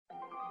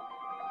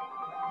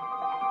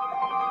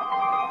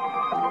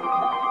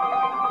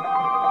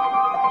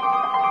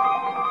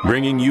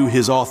bringing you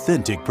his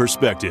authentic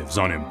perspectives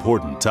on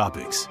important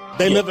topics.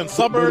 They live in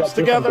suburbs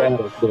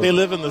together. They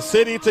live in the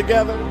city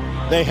together.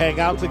 They hang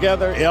out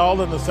together,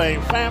 all in the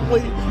same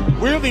family.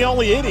 We're the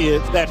only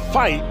idiots that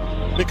fight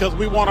because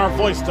we want our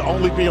voice to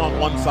only be on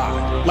one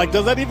side. Like,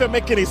 does that even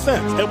make any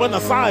sense? And when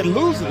the side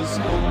loses,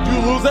 you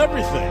lose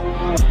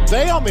everything.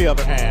 They, on the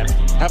other hand,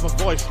 have a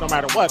voice no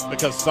matter what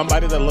because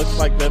somebody that looks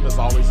like them is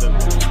always in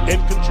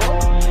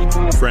control.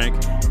 Frank,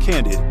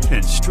 candid,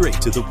 and straight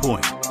to the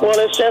point. Well,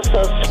 it's just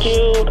a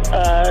skewed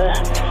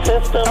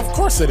system. Of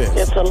course it is.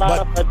 It's a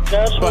lot of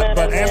judgment.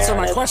 But answer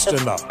my question,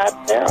 though.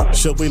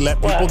 Should we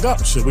let people go?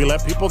 Should we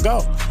let people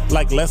go?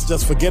 Like, let's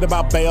just forget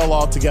about bail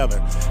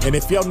altogether. And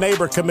if your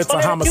neighbor commits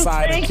a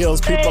homicide and kills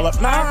people up,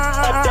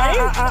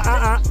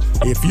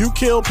 if you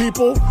kill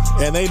people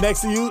and they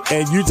next to you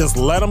and you just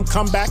let them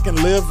come back and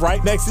live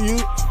right next to you,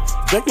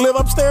 they can live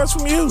upstairs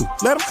from you.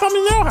 Let them come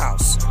in your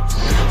house.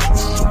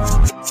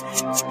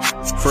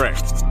 Frank,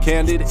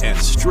 candid, and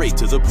straight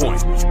to the point.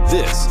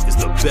 This is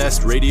the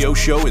best radio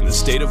show in the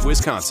state of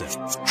Wisconsin.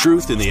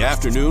 Truth in the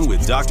Afternoon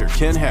with Dr.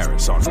 Ken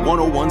Harris on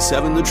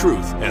 101.7 The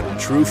Truth and The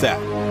Truth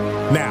app.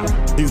 Now,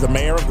 he's the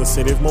mayor of the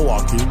city of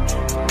Milwaukee.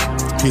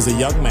 He's a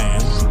young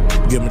man.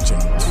 Give him a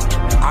chance.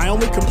 I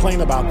only complain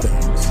about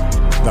things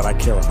that I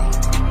care about.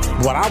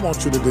 What I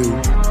want you to do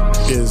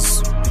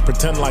is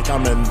pretend like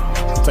I'm in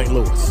St.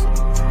 Louis.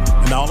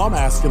 And all I'm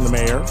asking the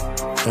mayor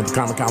and the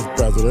Common Council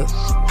president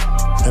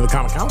and the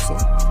Common Council,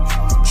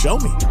 show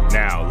me.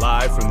 Now,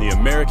 live from the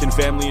American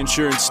Family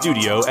Insurance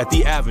Studio at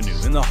the Avenue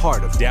in the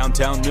heart of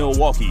downtown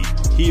Milwaukee,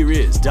 here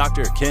is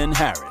Dr. Ken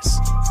Harris.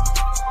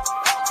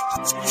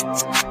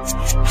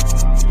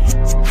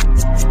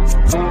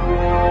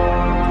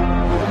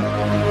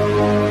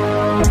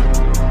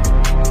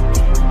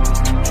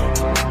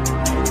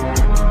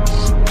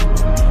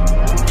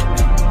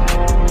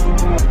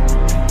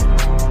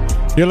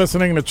 You're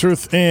listening to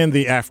Truth in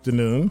the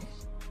Afternoon.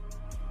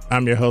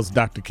 I'm your host,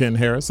 Dr. Ken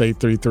Harris.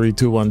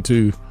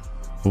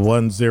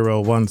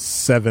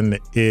 833-212-1017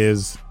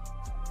 is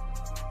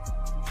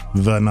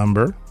the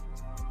number.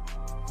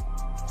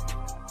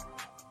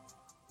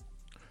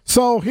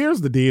 So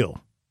here's the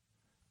deal.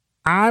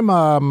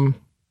 We're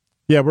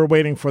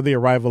waiting for the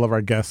arrival of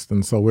our guest,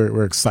 and so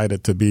we're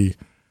excited to be,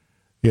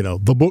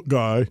 the book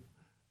guy.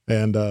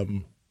 And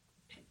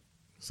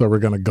so we're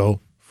going to go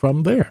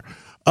from there.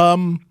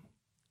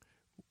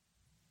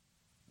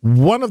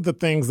 One of the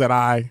things that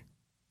I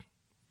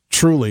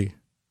truly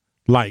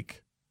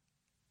like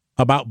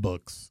about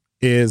books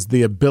is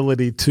the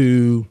ability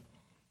to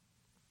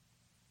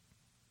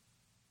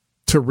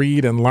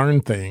read and learn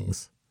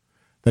things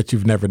that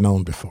you've never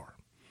known before.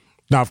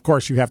 Now, of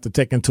course, you have to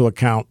take into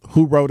account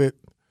who wrote it,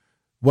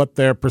 what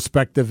their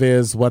perspective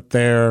is, what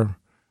their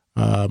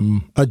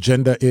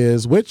agenda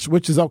is,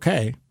 which is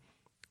okay.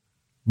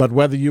 But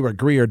whether you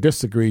agree or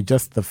disagree,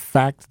 just the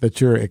fact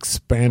that you're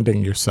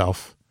expanding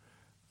yourself.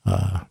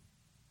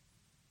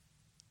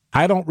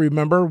 I don't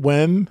remember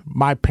when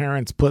my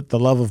parents put the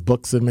love of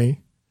books in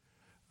me.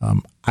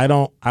 I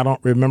don't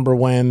remember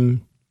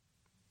when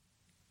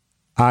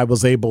I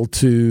was able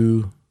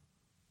to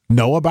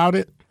know about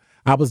it.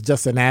 I was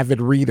just an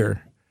avid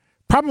reader,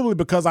 probably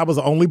because I was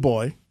the only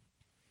boy,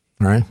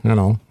 right?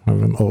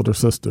 Having older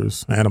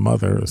sisters and a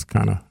mother is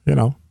kind of,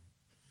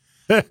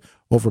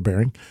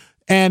 overbearing.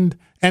 And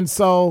I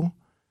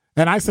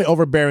say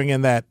overbearing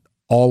in that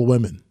all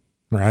women,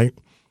 right?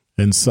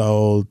 And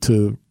so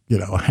to,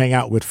 hang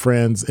out with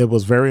friends, it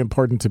was very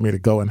important to me to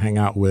go and hang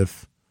out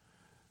with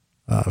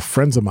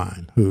friends of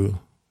mine who,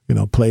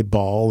 played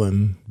ball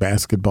and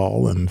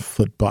basketball and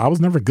football. I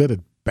was never good at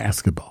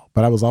basketball,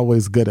 but I was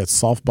always good at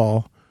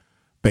softball,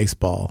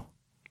 baseball,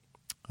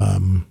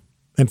 and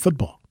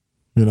football.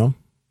 I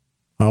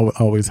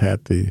always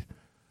had the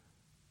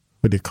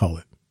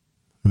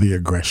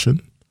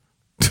aggression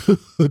to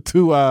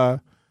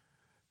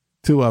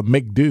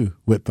make do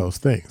with those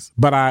things.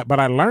 But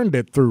I learned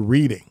it through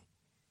reading,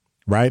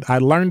 right? I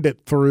learned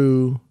it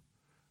through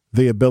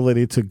the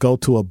ability to go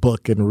to a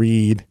book and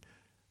read.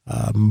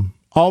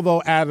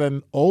 Although at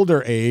an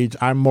older age,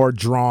 I'm more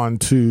drawn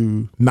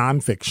to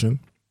nonfiction,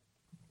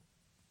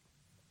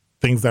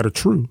 things that are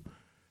true.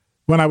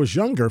 When I was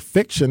younger,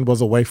 fiction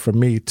was a way for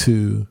me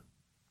to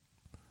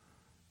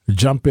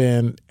jump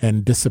in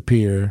and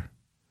disappear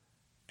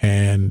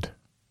and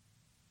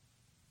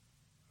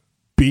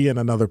be in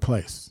another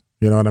place.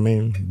 You know what I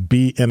mean?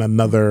 Be in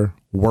another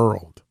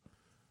world.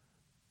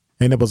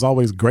 And it was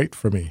always great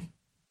for me.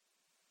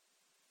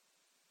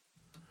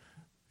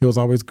 It was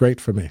always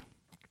great for me.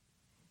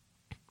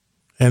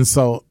 And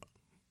so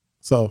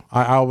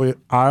I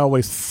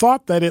always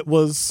thought that it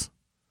was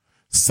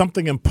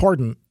something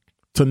important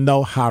to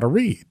know how to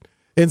read.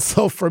 And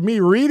so for me,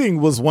 reading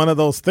was one of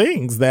those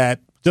things that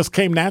just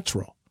came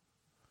natural.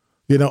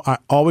 I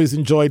always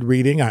enjoyed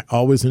reading. I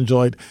was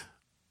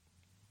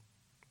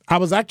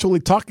actually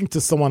talking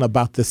to someone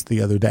about this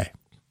the other day.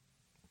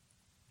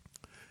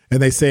 And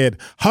they said,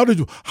 how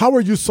are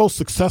you so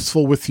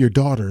successful with your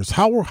daughters?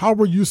 How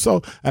were you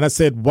so? And I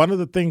said, one of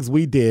the things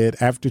we did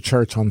after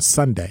church on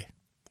Sunday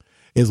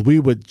is we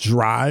would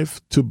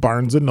drive to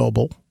Barnes &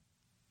 Noble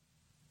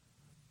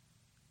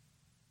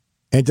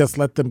and just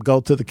let them go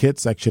to the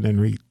kids section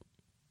and read.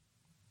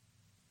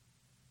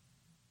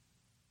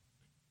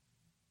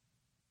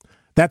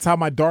 That's how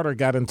my daughter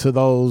got into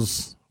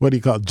those, what do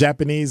you call it,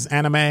 Japanese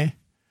anime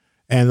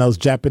and those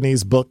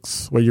Japanese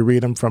books where you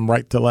read them from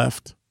right to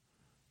left.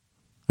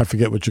 I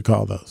forget what you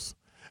call those.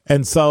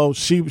 And so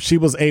she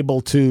was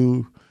able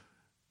to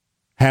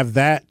have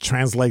that,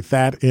 translate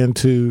that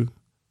into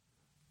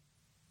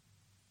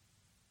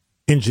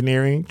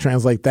engineering,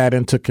 translate that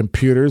into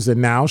computers,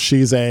 and now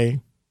she's a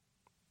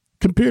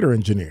computer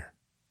engineer.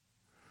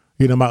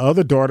 You know, my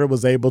other daughter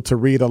was able to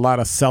read a lot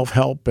of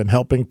self-help and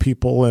helping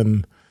people,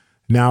 and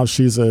now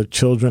she's a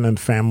children and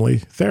family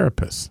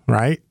therapist,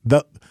 right?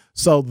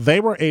 So they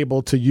were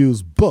able to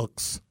use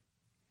books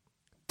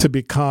to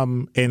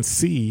become and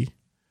see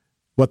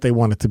what they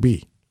wanted to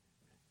be.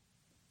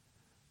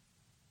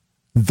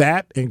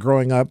 That and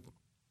growing up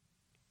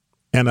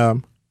in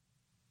a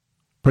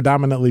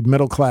predominantly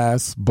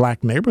middle-class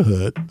black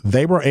neighborhood,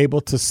 they were able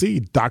to see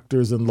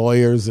doctors and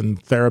lawyers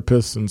and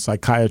therapists and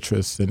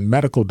psychiatrists and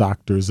medical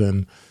doctors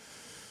and,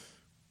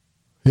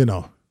 you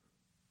know,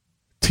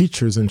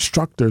 teachers,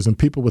 instructors, and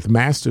people with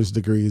master's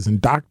degrees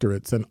and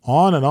doctorates and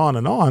on and on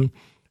and on,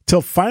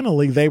 till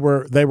finally they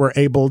were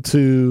able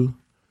to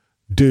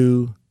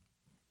do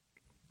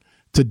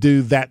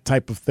that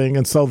type of thing.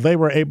 And so they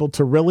were able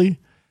to really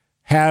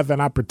have an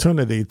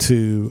opportunity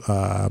to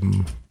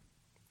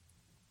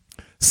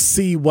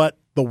see what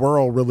the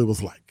world really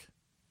was like.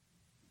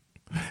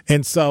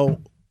 And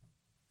so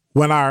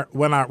when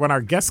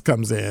our guest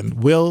comes in,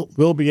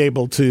 we'll be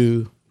able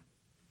to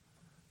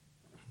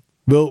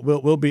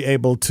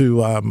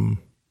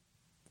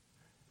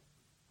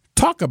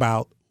talk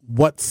about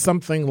what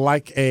something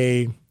like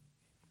a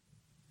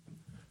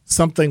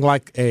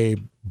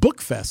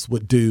book fest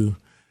would do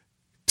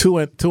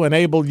to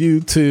enable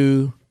you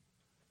to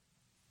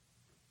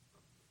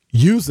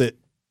use it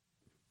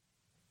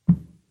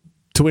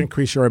to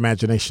increase your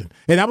imagination.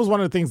 And that was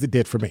one of the things it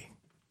did for me.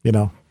 You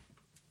know,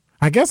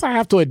 I guess I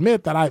have to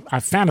admit that I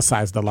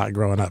fantasized a lot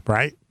growing up,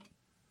 right?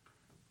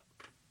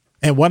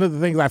 And one of the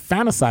things I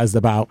fantasized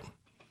about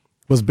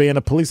was being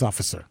a police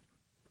officer.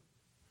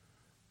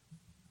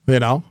 You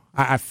know,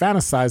 I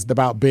fantasized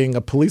about being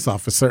a police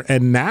officer,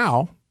 and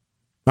now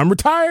I'm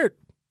retired.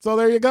 So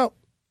there you go.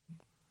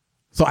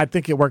 So I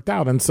think it worked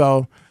out. And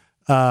so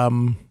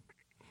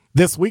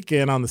this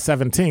weekend on the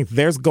 17th,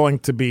 there's going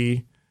to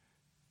be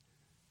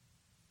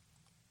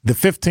the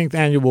 15th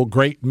annual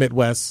Great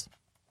Midwest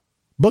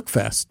Book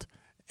Fest.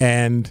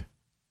 And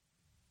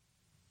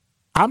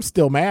I'm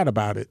still mad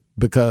about it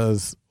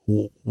because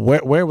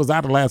where was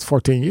I the last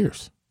 14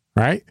 years,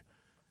 right?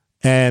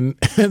 And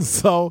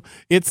so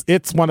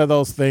it's one of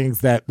those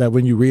things that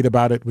when you read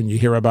about it, when you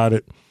hear about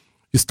it,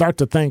 you start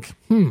to think,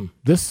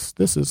 this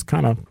is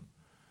kind of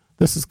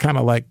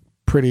like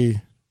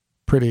pretty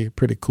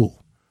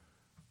cool.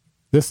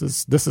 This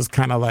is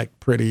kind of like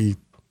pretty,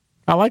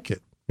 I like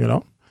it, you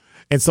know?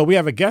 And so we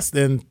have a guest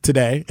in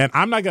today, and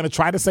I'm not going to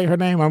try to say her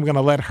name. I'm going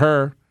to let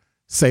her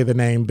say the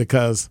name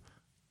because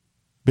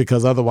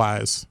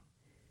otherwise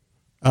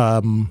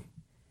I'll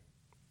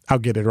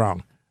get it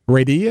wrong.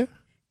 Radia?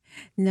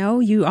 No,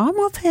 you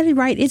almost had it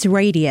right. It's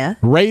Radia.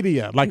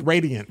 Radia, like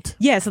radiant.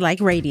 Yes, like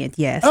radiant,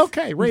 yes.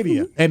 Okay,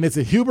 Radia. Mm-hmm. And is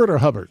it Hubert or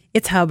Hubbard?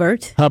 It's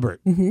Hubbard. Hubbard.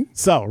 Mm-hmm.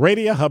 So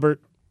Radia Hubbard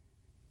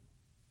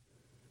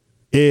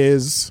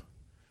is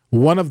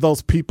one of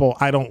those people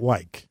I don't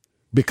like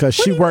because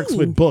she works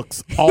with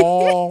books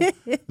all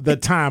the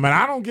time. And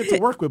I don't get to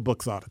work with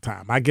books all the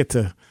time. I get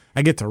to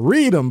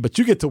read them, but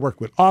you get to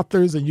work with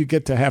authors, and you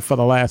get to have for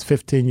the last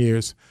 15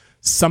 years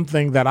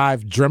something that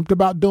I've dreamt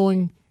about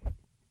doing.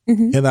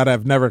 Mm-hmm. And that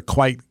I've never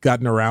quite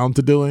gotten around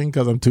to doing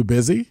because I'm too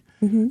busy.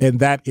 Mm-hmm. And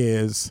that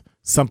is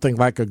something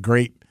like a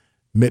Great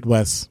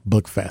Midwest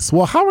Book Fest.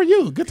 Well, how are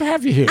you? Good to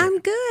have you here. I'm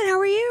good. How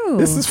are you?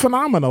 This is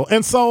phenomenal.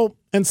 And so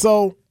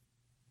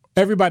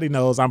everybody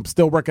knows I'm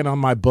still working on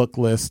my book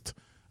list,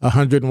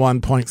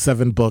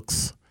 101.7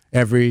 books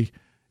every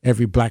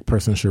black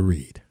person should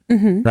read.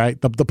 Mm-hmm. Right?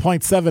 The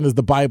 0.7 is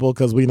the Bible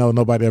because we know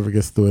nobody ever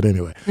gets through it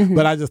anyway. Mm-hmm.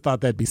 But I just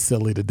thought that'd be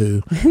silly to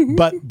do.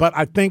 But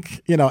I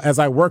think, you know, as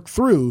I work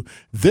through,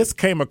 this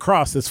came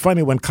across. It's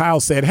funny when Kyle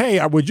said,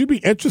 hey, would you be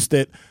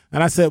interested?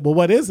 And I said, well,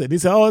 what is it? He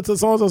said, oh, it's a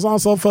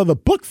so for the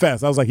book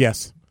fest. I was like,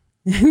 yes.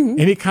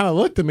 And he kind of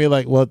looked at me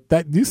like, well,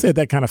 that you said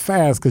that kind of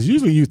fast because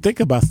usually you think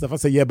about stuff. I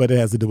said, yeah, but it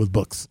has to do with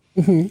books.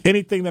 Mm-hmm.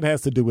 Anything that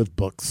has to do with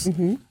books.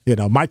 Mm-hmm. You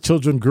know, my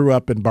children grew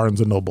up in Barnes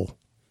 & Noble,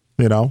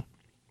 you know,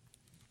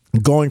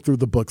 going through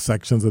the book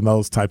sections and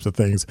those types of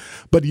things.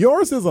 But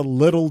yours is a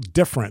little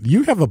different.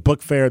 You have a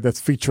book fair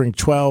that's featuring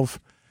 12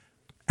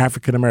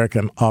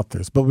 African-American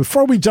authors. But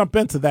before we jump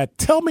into that,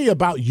 tell me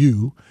about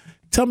you.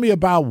 Tell me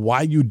about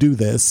why you do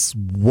this,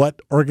 what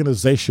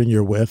organization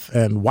you're with,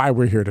 and why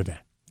we're here today.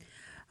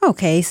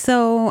 Okay,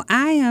 so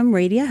I am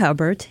Radia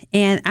Hubbard,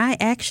 and I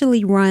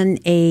actually run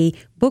a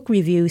book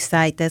review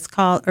site that's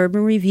called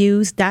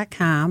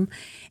urbanreviews.com.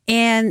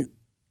 And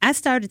I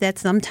started that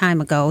some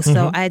time ago.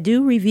 So I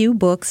do review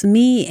books.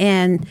 Me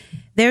and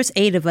there's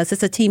 8 of us.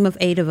 It's a team of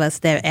 8 of us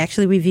that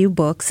actually review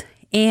books.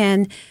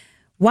 And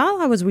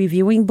while I was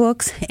reviewing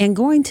books and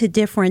going to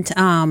different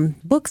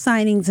book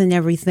signings and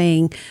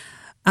everything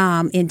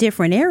in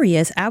different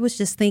areas, I was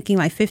just thinking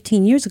like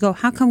 15 years ago,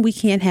 how come we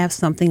can't have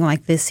something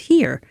like this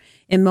here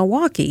in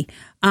Milwaukee?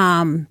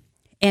 And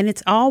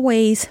it's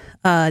always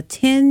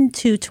 10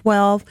 to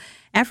 12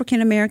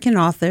 African-American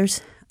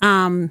authors.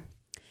 And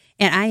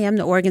I am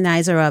the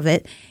organizer of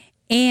it.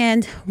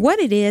 And what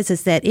it is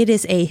that it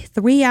is a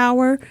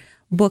 3-hour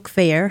book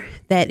fair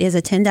that is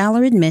a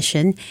 $10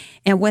 admission.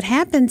 And what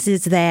happens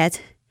is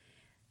that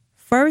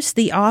first,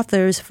 the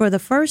authors, for the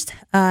first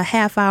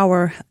half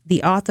hour,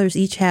 the authors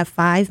each have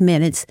 5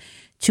 minutes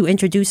to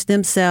introduce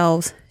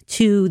themselves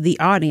to the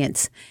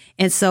audience.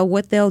 And so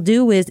what they'll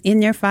do is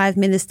in their 5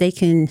 minutes, they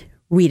can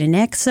read an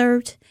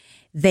excerpt.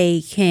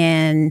 They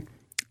can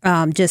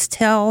just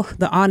tell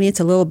the audience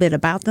a little bit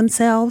about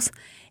themselves.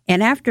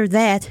 And after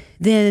that,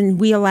 then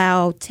we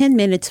allow 10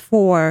 minutes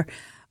for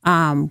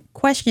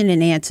question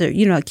and answer,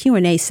 a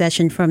Q&A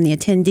session from the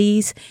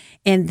attendees.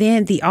 And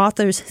then the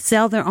authors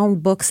sell their own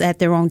books at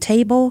their own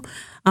table.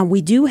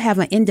 We do have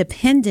an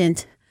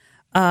independent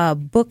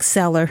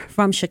bookseller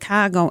from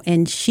Chicago,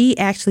 and she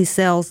actually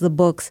sells the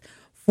books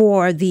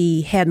for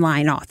the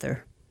headline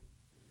author.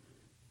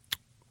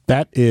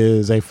 That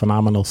is a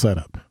phenomenal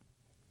setup.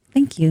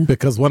 Thank you.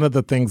 Because one of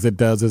the things it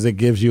does is it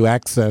gives you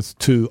access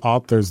to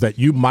authors that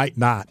you might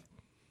not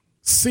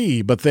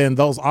see, but then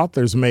those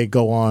authors may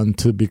go on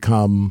to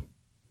become,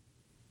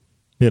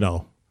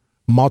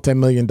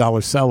 multi-million-dollar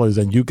sellers,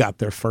 and you got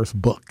their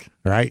first book,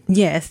 right?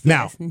 Yes.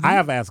 Now, yes. I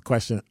have asked a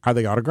question. Are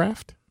they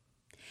autographed?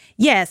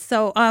 Yes.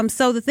 So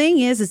the thing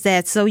is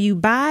that so you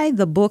buy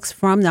the books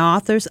from the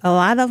authors. A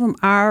lot of them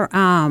are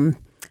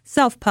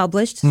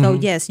self-published. So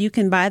yes, you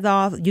can buy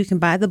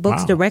the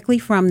books directly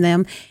from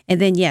them,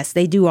 and then yes,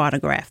 they do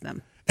autograph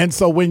them. And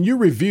so when you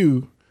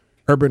review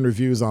Urban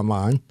Reviews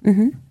online,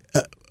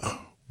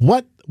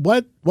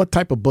 what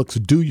type of books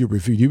do you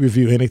review? Do you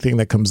review anything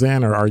that comes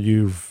in, or are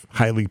you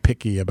highly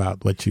picky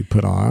about what you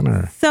put on?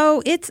 Or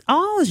so it's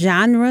all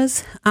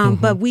genres,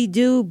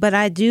 but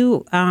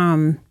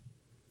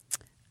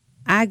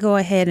I go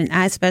ahead and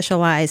I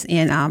specialize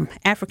in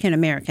African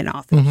American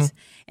authors,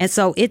 and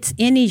so it's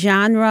any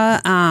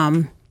genre.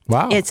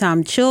 Wow! It's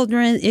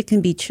children. It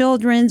can be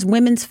children's,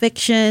 women's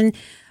fiction,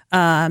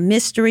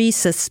 mystery,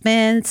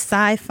 suspense,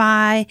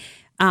 sci-fi.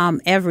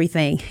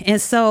 Everything.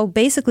 And so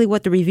basically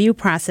what the review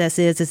process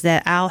is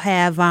that I'll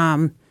have,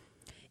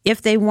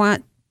 if they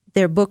want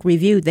their book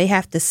reviewed, they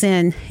have to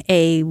send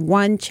a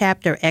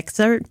 1-chapter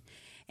excerpt,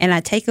 and I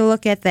take a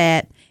look at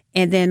that,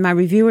 and then my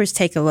reviewers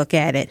take a look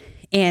at it.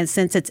 And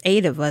since it's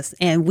 8 of us,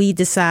 and we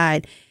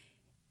decide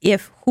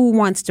who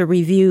wants to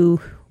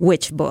review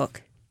which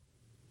book.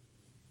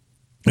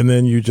 And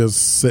then you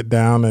just sit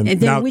down and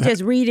then we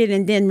just read it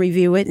and then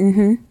review it.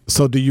 Mm-hmm.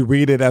 So do you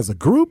read it as a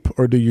group,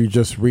 or do you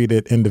just read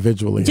it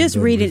individually? Just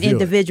read it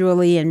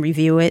individually and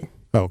review it.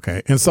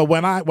 Okay. And so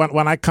when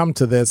I come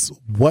to this,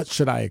 what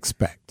should I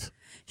expect?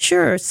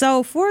 Sure.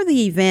 So for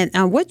the event,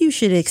 what you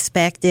should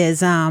expect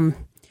is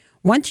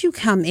once you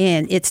come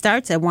in, it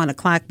starts at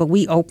 1:00, but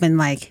we open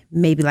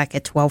maybe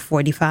at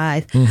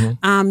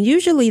 12:45.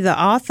 Usually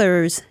the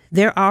authors,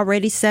 they're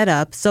already set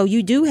up. So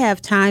you do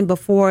have time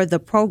before the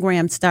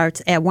program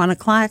starts at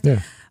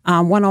 1:00,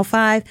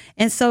 1:05.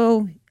 And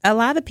so a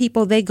lot of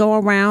people, they go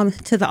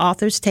around to the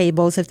authors'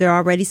 tables if they're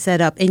already set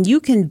up, and you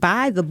can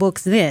buy the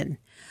books then.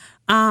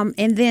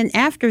 And then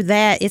after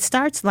that, it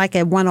starts at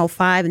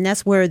 1:05, and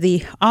that's where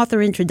the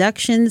author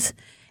introductions.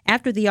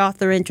 After the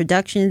author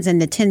introductions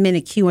and the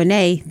 10-minute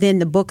Q&A, then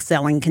the book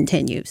selling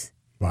continues.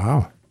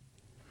 Wow.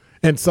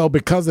 And so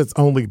because it's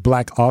only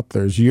Black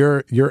authors,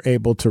 you're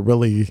able to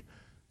really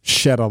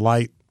shed a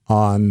light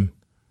on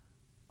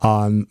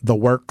the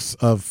works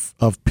of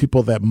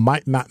people that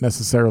might not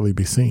necessarily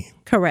be seen.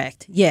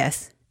 Correct.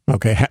 Yes.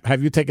 Okay.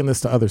 Have you taken this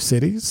to other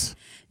cities?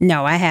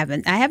 No, I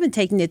haven't. I haven't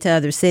taken it to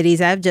other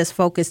cities. I've just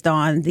focused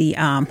on the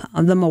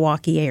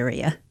Milwaukee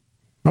area.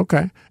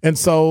 Okay. And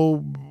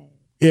so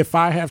if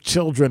I have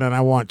children and I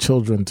want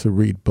children to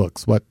read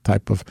books, what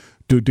type of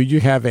do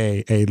you have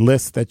a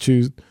list that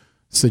you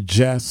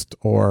suggest,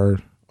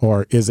 or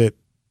is it,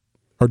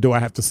 or do I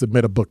have to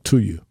submit a book to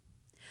you?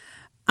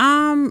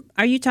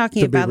 Are you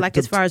talking about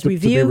as far as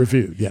review? To be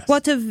reviewed, yes. Well,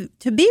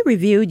 to be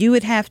reviewed, you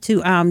would have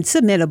to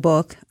submit a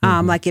book.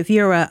 If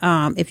you're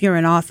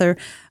an author,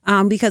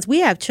 because we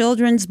have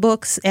children's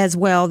books as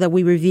well that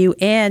we review,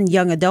 and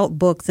young adult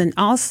books, and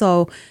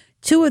also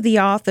 2 of the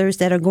authors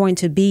that are going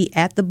to be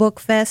at the book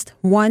fest.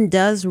 One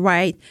does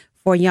write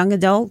for young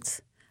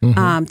adults,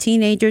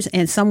 teenagers,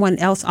 and someone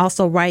else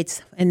also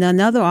writes. And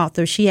another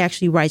author, she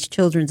actually writes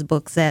children's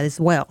books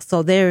as well.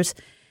 So there's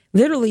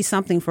literally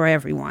something for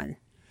everyone.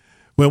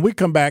 When we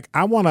come back,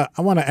 I want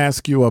to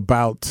ask you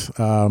about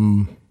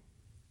the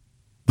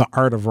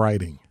art of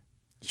writing.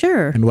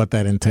 Sure. And what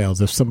that entails.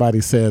 If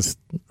somebody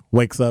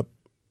wakes up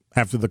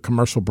after the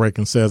commercial break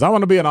and says, I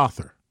want to be an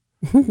author,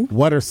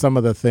 what are some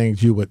of the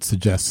things you would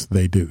suggest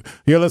they do?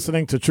 You're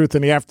listening to Truth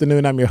in the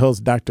Afternoon. I'm your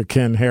host, Dr.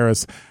 Ken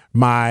Harris.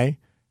 My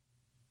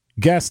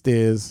guest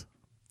is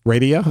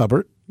Radia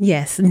Hubbard.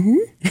 Yes.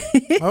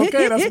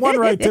 Okay, that's one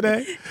right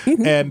today.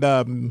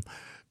 And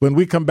when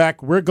we come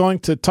back, we're going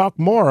to talk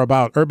more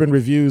about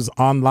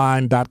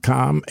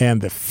urbanreviewsonline.com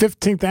and the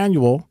 15th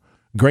annual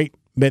Great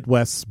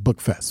Midwest Book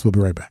Fest. We'll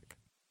be right back.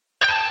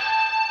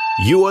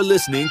 You are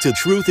listening to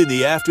Truth in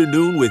the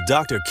Afternoon with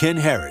Dr. Ken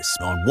Harris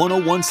on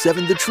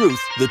 1017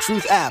 The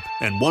Truth app,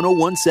 and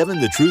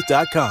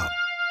 1017thetruth.com.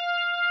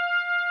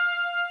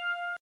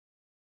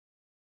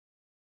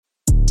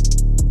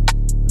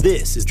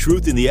 This is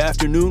Truth in the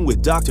Afternoon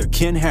with Dr.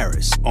 Ken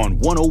Harris on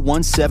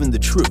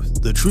 1017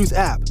 The Truth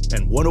app,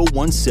 and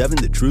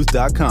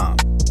 1017thetruth.com.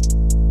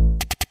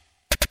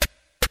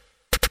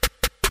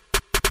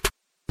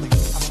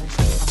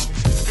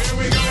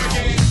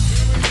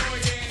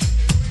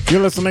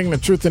 You're listening to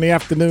Truth in the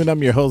Afternoon.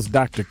 I'm your host,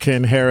 Dr.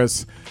 Ken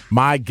Harris.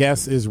 My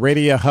guest is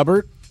Radia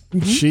Hubbard.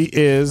 Mm-hmm. She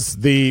is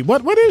the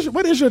what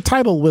is your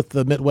title with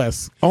the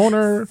Midwest?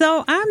 Owner?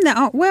 So I'm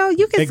the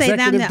you can say that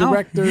I'm the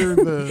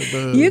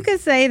director. You could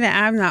say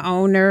that I'm the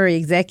owner,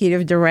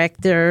 executive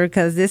director,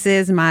 because this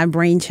is my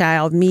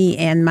brainchild. Me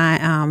and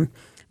my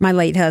my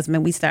late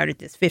husband. We started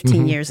this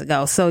 15 years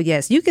ago. So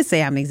yes, you could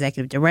say I'm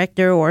executive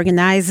director,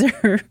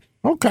 organizer.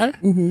 Okay.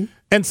 Mm-hmm.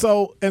 And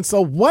so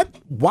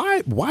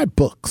why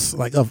books?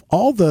 Like, of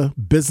all the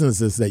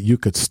businesses that you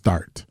could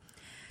start,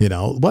 you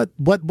know,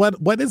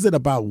 what is it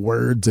about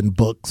words and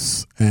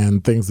books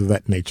and things of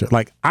that nature?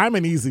 Like, I'm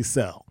an easy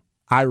sell.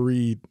 I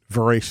read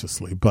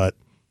voraciously, but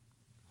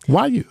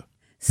why you?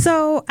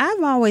 So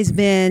I've always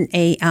been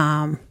a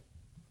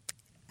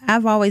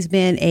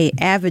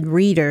avid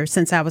reader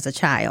since I was a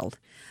child.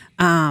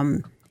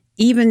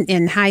 Even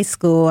in high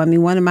school, I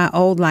mean, one of my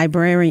old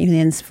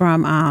librarians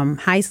from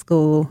high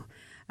school,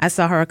 I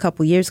saw her a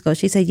couple years ago.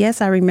 She said, yes,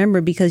 I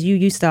remember, because you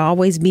used to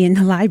always be in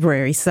the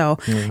library. So,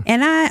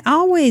 and I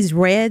always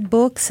read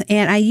books,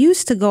 and I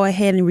used to go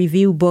ahead and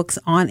review books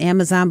on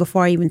Amazon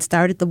before I even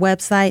started the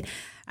website.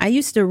 I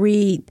used to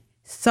read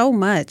so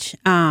much.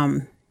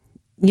 I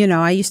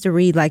used to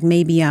read like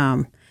maybe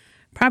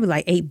probably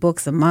like 8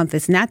 books a month.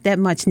 It's not that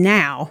much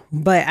now,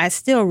 but I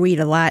still read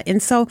a lot.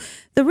 And so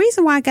the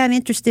reason why I got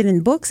interested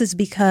in books is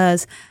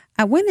because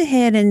I went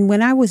ahead, and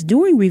when I was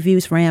doing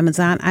reviews for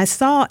Amazon, I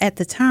saw at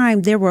the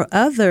time there were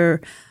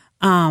other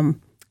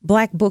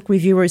Black book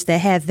reviewers that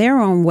had their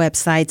own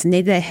websites, and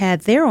they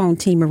had their own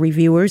team of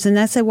reviewers. And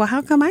I said, well,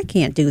 how come I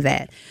can't do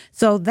that?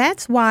 So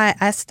that's why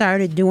I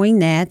started doing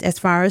that as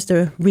far as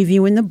the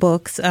reviewing the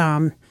books.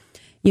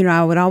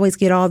 I would always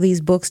get all these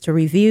books to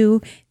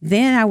review.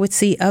 Then I would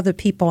see other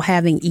people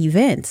having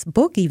events,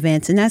 book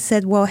events. And I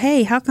said, well,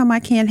 hey, how come I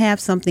can't have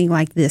something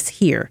like this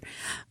here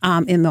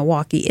in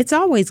Milwaukee? It's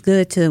always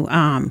good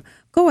to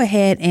go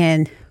ahead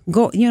and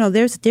go,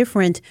 there's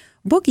different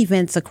book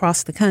events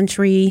across the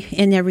country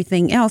and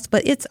everything else,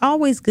 but it's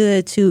always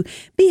good to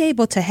be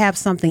able to have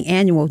something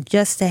annual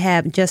just to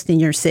have just in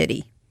your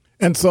city.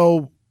 And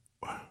so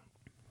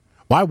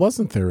why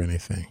wasn't there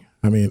anything?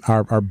 I mean,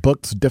 are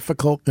books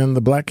difficult in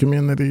the Black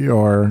community,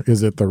 or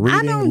is it the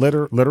reading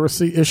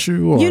literacy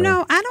issue? Or?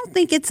 I don't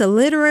think it's a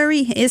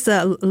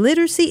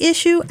literacy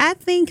issue. I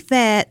think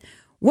that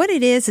what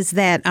it is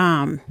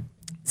that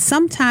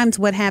sometimes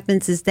what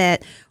happens is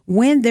that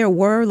when there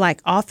were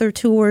like author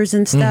tours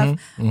and stuff,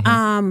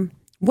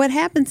 what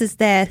happens is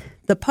that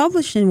the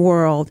publishing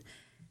world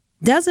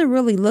doesn't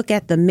really look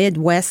at the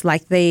Midwest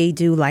like they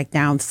do, like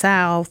down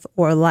south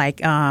or like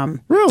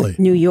really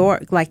New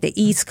York, like the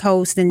East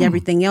Coast and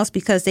everything else,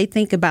 because they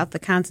think about the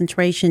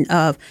concentration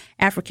of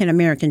African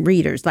American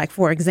readers. Like,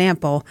 for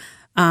example,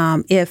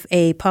 if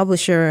a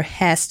publisher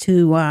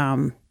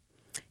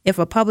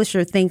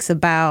thinks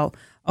about,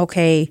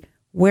 okay,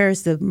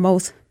 where's the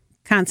most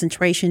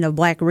concentration of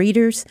Black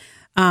readers?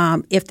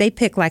 If they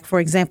pick, like, for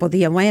example,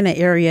 the Atlanta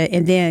area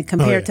and then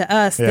compare to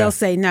us, they'll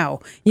say no.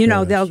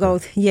 They'll go,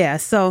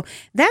 So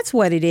that's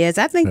what it is.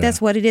 I think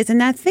that's what it is.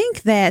 And I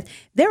think that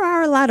there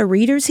are a lot of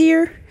readers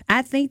here.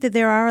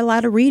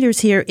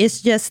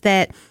 It's just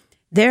that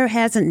there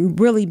hasn't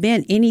really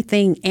been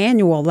anything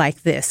annual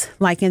like this,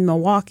 like in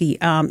Milwaukee,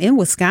 in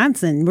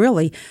Wisconsin,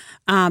 really.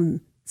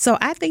 So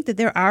I think that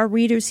there are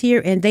readers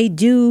here, and they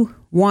do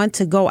want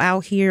to go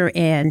out here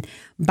and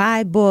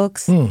buy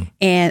books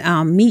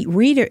and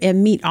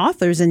meet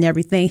authors and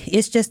everything.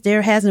 It's just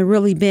there hasn't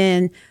really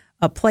been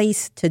a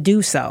place to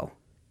do so.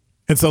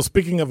 And so,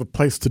 speaking of a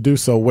place to do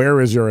so,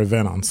 where is your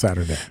event on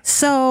Saturday?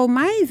 So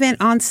my event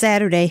on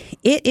Saturday,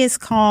 it is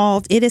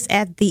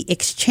at the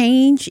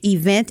Exchange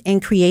Event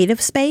and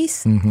Creative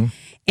Space.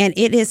 And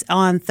it is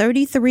on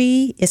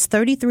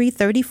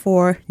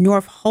 3334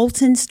 North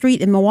Holton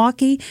Street in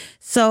Milwaukee.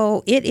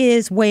 So it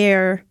is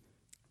where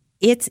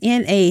it's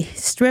in a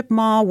strip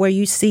mall where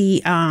you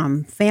see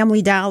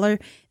Family Dollar.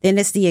 Then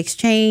it's the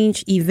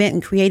Exchange Event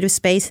and Creative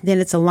Space. Then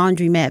it's a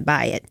laundromat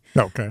by it.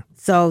 Okay.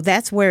 So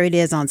that's where it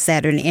is on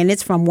Saturday. And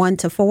it's from 1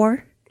 to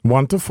 4.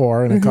 1 to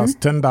 4, and it costs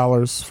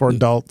 $10 for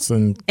adults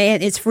and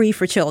it's free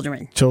for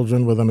children.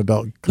 Children with an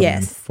adult come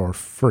in for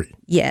free.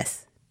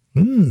 Yes.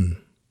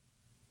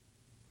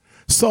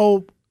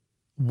 So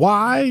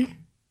why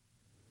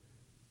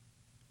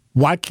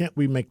can't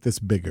we make this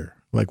bigger?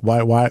 Like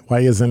why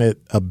isn't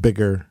it a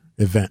bigger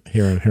event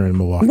here in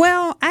Milwaukee?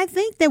 Well, I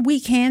think that we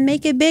can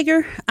make it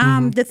bigger.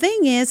 The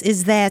thing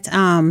is that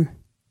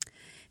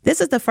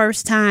this is the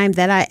first time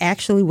that I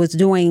actually was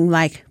doing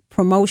like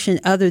promotion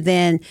other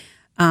than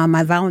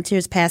my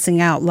volunteers passing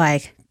out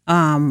like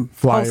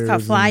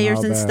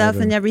flyers and stuff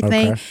and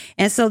everything. Okay.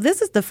 And so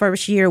this is the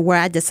first year where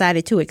I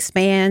decided to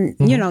expand,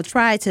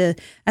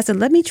 I said,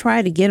 let me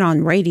try to get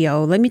on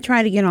radio. Let me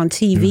try to get on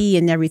TV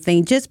and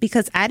everything, just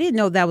because I didn't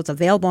know that was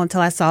available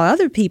until I saw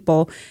other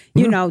people,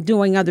 you know,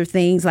 doing other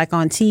things like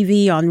on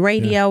TV, on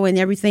radio and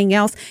everything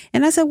else.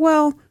 And I said,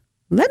 well,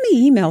 let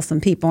me email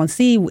some people and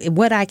see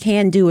what I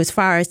can do as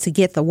far as to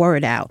get the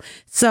word out.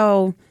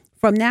 So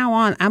from now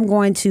on, I'm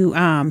going to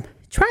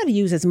try to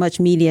use as much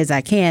media as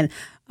I can.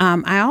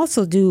 I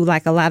also do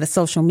like a lot of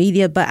social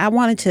media, but I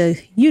wanted to,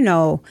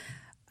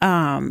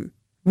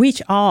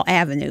 reach all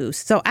avenues.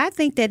 So I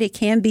think that it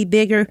can be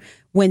bigger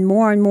when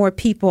more and more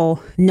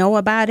people know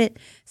about it.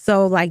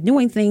 So like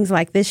doing things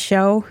like this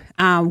show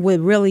will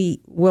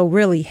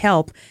really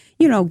help,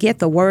 get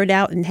the word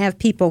out and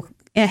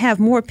have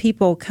more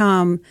people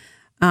come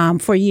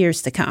for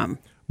years to come.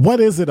 What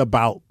is it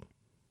about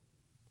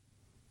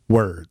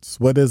words?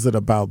 What is it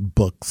about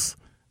books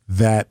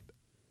that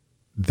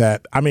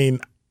I mean,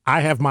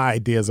 I have my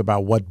ideas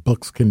about what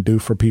books can do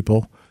for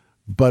people,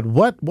 but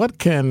what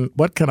can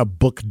a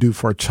book do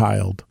for a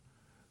child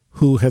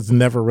who has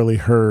never really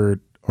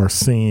heard or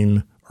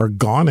seen or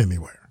gone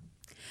anywhere?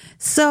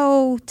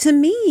 So to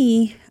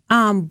me,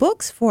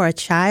 books for a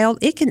child,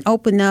 it can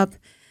open up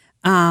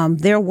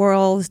their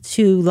world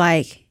to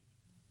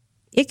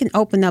it can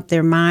open up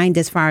their mind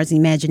as far as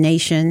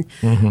imagination.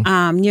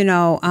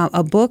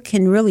 A book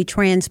can really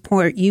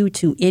transport you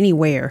to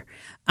anywhere.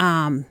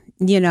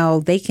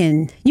 They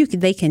can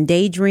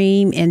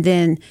daydream, and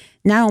then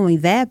not only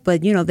that, but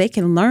they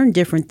can learn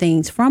different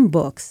things from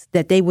books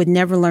that they would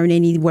never learn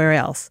anywhere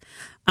else.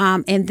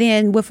 And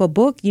then with a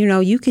book,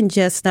 you can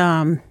just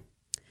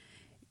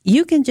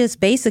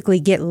basically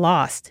get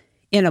lost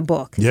in a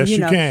book. Yes, you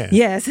can.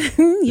 Yes,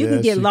 you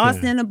can get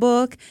lost in a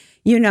book.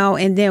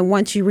 And then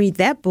once you read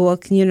that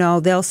book,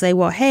 they'll say,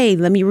 well, hey,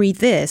 let me read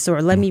this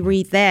or let me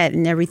read that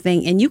and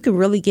everything. And you can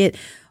really get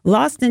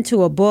lost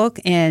into a book,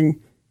 and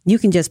you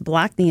can just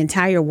block the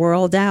entire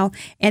world out,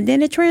 and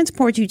then it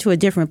transports you to a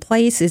different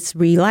place. It's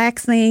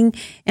relaxing.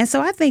 And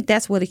so I think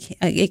that's what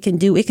it can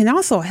do. It can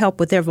also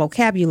help with their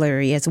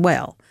vocabulary as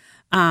well.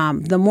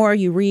 The more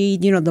you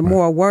read, the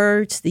more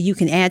words that you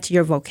can add to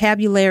your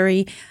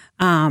vocabulary,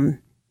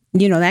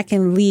 that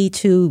can lead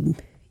to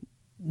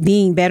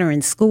being better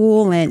in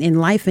school and in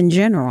life in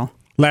general.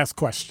 Last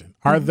question.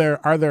 Are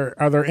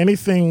there any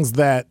things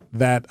that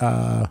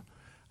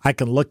I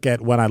can look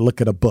at when I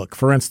look at a book?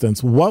 For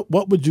instance, what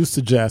would you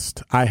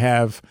suggest I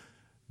have?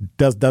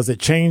 Does it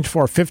change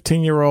for a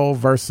 15-year-old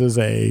versus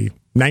a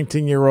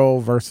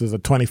 19-year-old versus a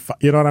 25?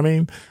 You know what I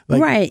mean?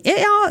 Right.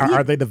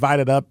 Are they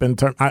divided up in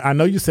terms? I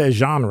know you said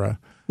genre.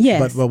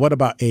 Yes. But what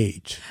about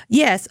age?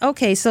 Yes.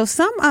 Okay. So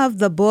some of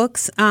the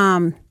books,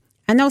 I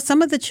know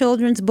some of the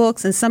children's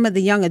books and some of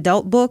the young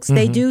adult books,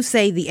 they do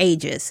say the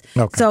ages.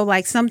 Okay.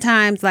 So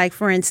sometimes,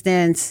 for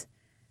instance,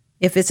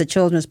 if it's a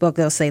children's book,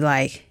 they'll say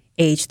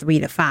age 3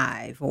 to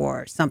 5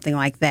 or something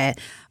like that.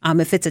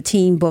 If it's a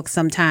teen book,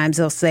 sometimes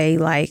they'll say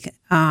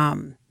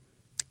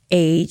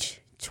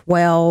age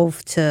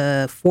 12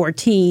 to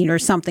 14 or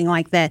something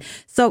like that.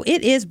 So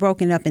it is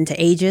broken up into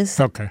ages.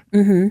 Okay.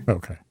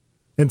 Okay.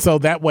 And so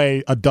that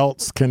way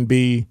adults can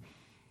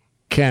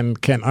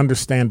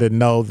understand and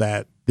know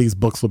that these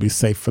books will be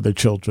safe for their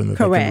children, that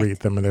Correct. They can read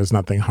them and there's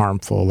nothing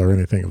harmful or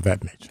anything of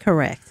that nature.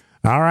 Correct.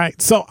 All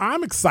right. So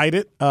I'm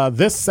excited.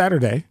 This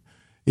Saturday,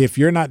 if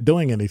you're not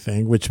doing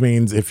anything, which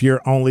means it's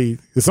only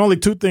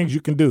two things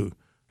you can do.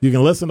 You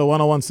can listen to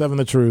 101.7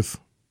 The Truth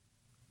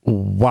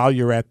while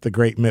you're at the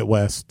Great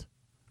Midwest,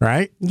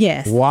 right?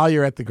 Yes. While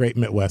you're at the Great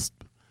Midwest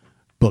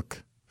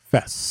Book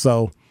Fest.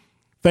 So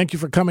thank you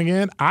for coming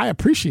in. I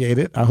appreciate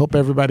it. I hope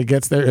everybody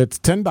gets there. It's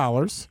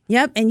 $10.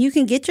 Yep. And you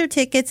can get your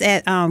tickets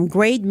at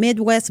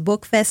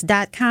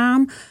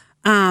greatmidwestbookfest.com.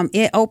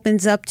 It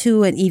opens up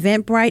to an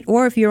Eventbrite,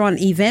 or if you're on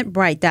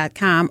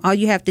eventbrite.com, all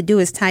you have to do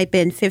is type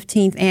in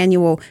 15th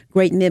Annual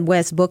Great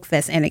Midwest Book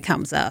Fest, and it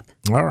comes up.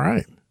 All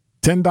right.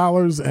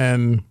 $10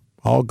 and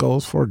all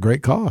goes for a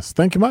great cause.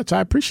 Thank you much.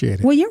 I appreciate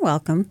it. Well, you're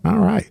welcome. All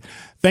right.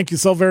 Thank you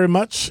so very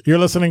much. You're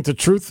listening to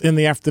Truth in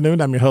the Afternoon.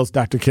 I'm your host,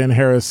 Dr. Ken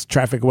Harris.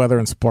 Traffic, weather,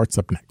 and sports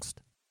up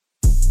next.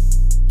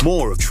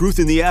 More of Truth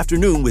in the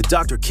Afternoon with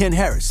Dr. Ken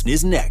Harris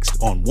is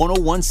next on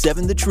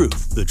 101.7 The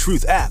Truth, The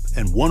Truth app,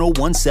 and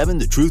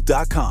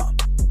 1017thetruth.com.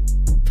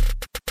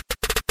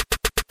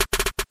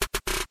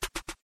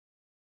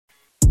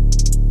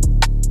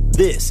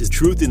 This is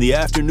Truth in the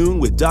Afternoon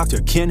with Dr.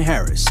 Ken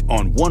Harris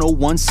on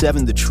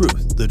 1017 The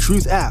Truth, The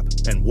Truth app,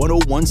 and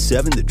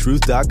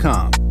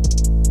 1017thetruth.com.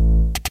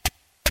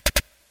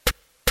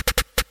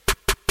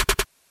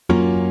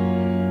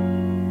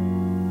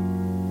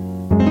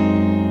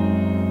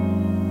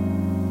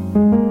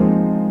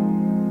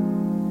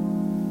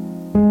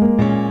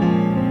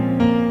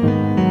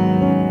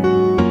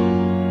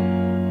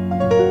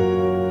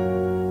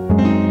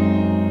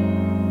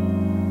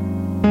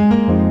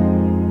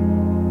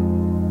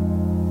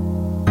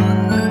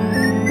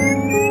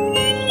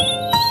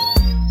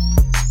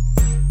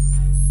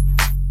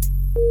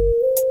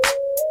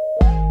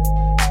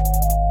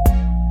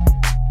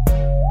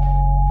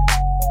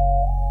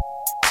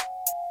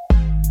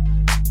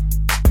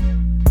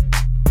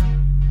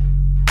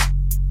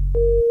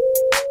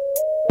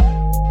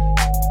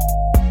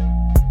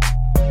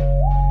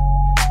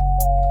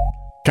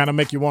 Kind of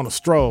make you want to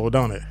stroll,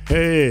 don't it?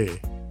 Hey.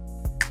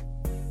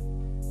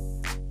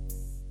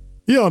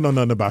 You don't know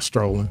nothing about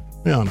strolling.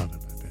 You don't know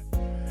nothing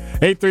about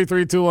that.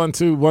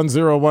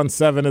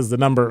 833-212-1017 is the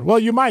number. Well,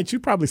 you might.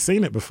 You've probably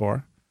seen it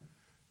before.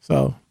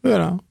 So,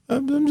 I'm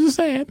just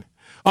saying.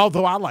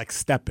 Although I like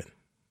stepping.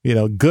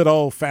 Good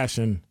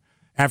old-fashioned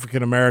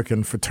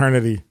African-American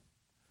fraternity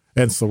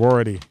and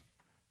sorority.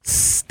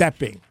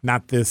 Stepping,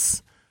 not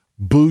this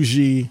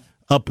bougie,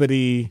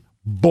 uppity,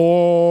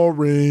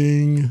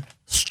 boring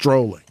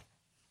strolling.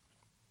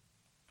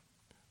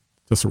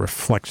 Just a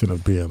reflection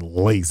of being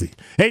lazy.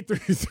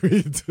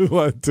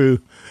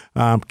 833-212.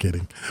 I'm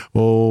kidding.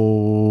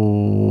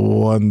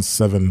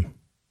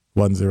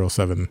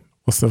 17107.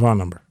 What's the phone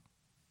number?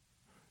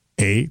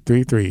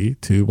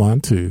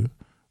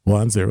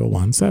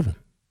 833-212-1017.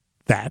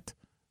 That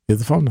is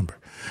the phone number.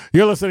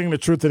 You're listening to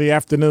Truth in the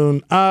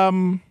Afternoon.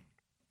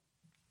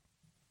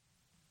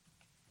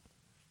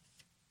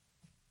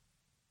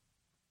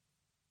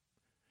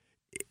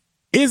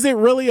 Is it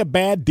really a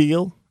bad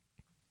deal?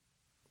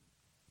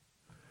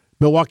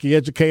 Milwaukee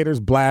educators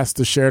blast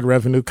the shared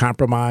revenue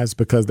compromise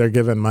because they're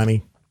giving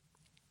money.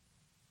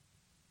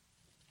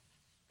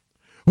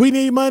 We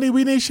need money.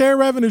 We need shared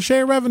revenue,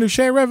 shared revenue,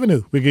 shared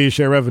revenue. We give you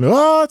shared revenue.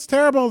 Oh, it's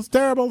terrible. It's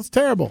terrible. It's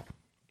terrible.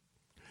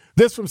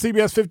 This from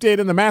CBS 58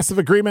 in the massive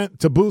agreement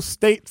to boost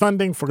state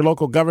funding for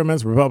local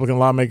governments. Republican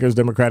lawmakers,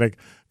 Democratic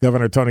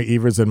Governor Tony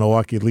Evers, and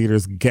Milwaukee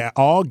leaders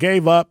all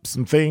gave up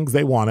some things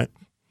they wanted.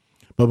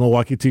 But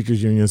Milwaukee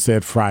Teachers Union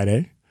said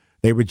Friday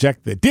they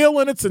reject the deal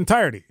in its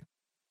entirety.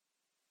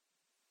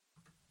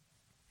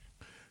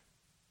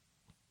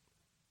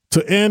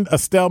 To end a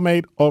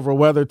stalemate over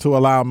whether to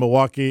allow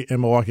Milwaukee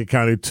and Milwaukee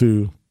County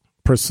to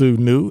pursue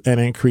new and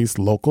increased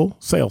local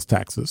sales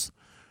taxes,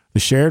 the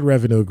shared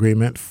revenue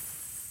agreement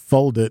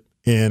folded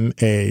in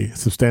a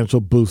substantial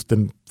boost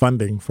in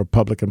funding for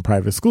public and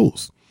private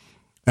schools.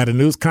 At a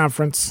news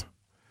conference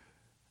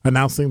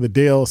announcing the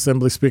deal,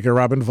 Assembly Speaker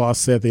Robin Vos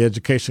said the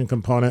education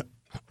component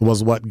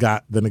was what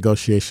got the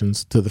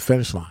negotiations to the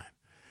finish line.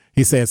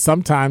 He said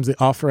sometimes the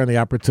offer and the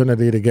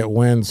opportunity to get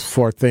wins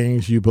for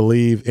things you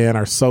believe in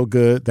are so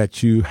good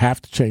that you have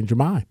to change your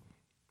mind.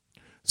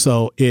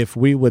 So if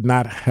we would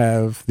not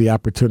have the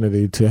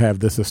opportunity to have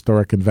this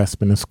historic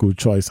investment in school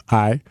choice,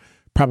 I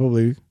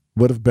probably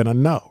would have been a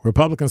no.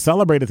 Republicans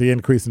celebrated the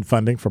increase in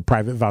funding for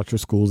private voucher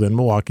schools in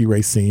Milwaukee,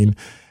 Racine,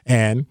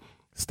 and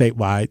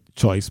statewide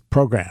choice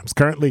programs.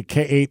 Currently,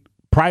 K-8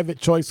 private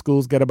choice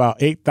schools get about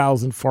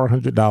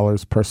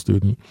 $8,400 per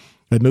student.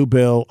 A new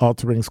bill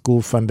altering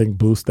school funding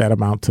boosts that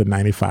amount to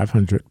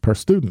 $9,500 per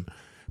student.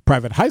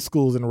 Private high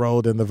schools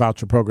enrolled in the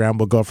voucher program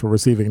will go from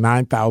receiving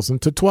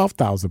 $9,000 to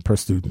 $12,000 per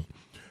student.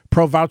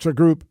 Pro-voucher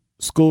group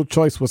School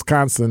Choice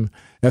Wisconsin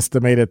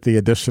estimated the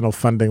additional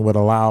funding would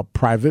allow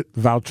private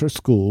voucher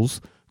schools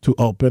to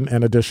open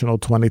an additional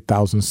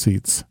 20,000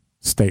 seats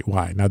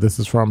statewide. Now, this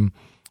is from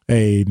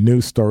a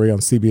news story on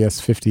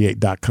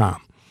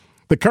CBS58.com.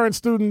 The current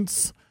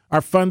students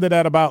are funded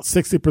at about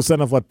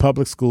 60% of what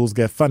public schools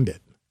get funded.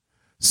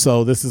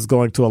 So this is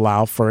going to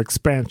allow for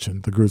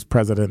expansion, the group's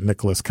president,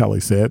 Nicholas Kelly,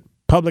 said.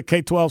 Public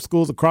K-12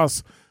 schools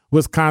across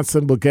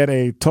Wisconsin will get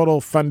a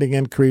total funding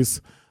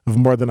increase of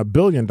more than $1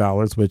 billion,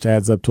 which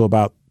adds up to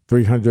about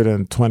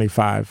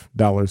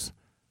 $325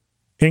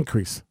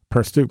 increase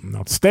per student.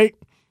 Now, the state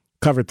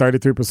covered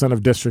 33%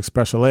 of district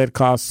special ed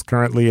costs.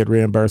 Currently, it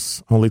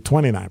reimburses only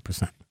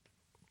 29%.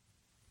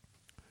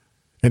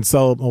 And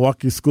so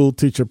Milwaukee school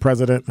teacher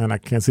president, and I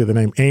can't see the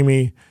name,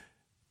 Amy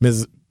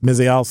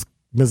Mizialko,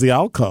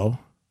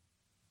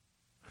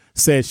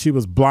 said she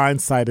was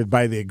blindsided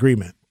by the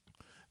agreement.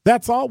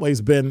 That's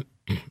always been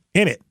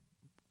in it.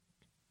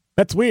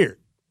 That's weird.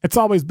 It's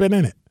always been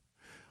in it.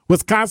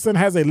 Wisconsin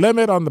has a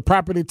limit on the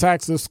property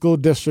taxes school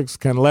districts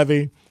can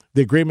levy.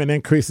 The agreement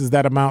increases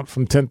that amount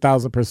from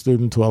 $10,000 per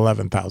student to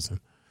 $11,000.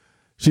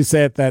 She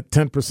said that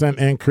 10%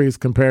 increase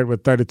compared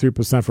with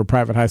 33% for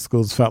private high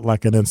schools felt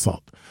like an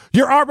insult.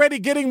 You're already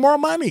getting more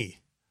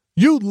money.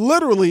 You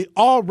literally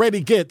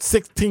already get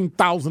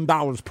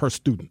 $16,000 per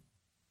student.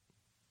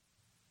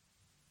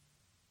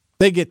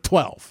 They get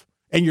 12,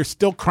 and you're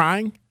still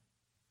crying?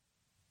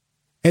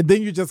 And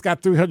then you just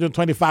got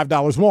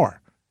 $325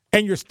 more,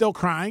 and you're still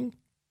crying?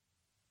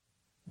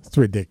 It's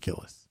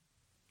ridiculous.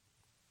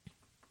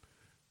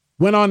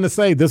 Went on to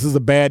say this is a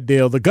bad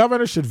deal. The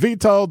governor should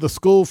veto the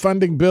school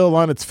funding bill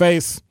on its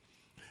face,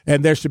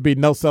 and there should be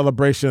no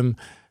celebration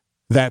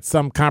that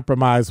some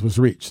compromise was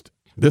reached.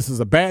 This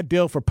is a bad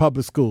deal for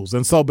public schools.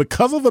 And so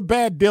because of a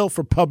bad deal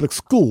for public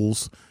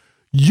schools,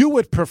 you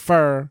would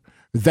prefer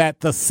that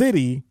the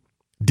city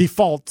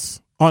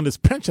defaults on its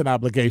pension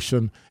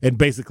obligation and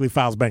basically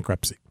files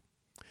bankruptcy.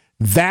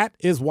 That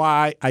is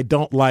why I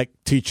don't like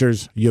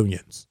teachers'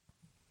 unions.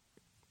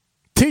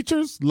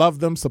 Teachers, love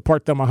them,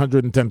 support them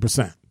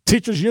 110%.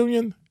 Teachers'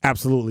 union,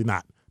 absolutely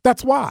not.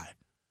 That's why.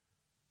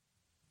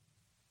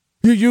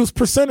 You use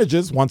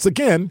percentages. Once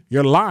again,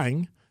 you're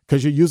lying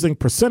because you're using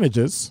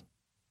percentages.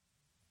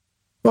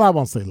 Well, I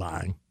won't say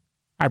lying.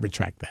 I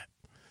retract that.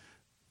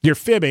 You're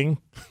fibbing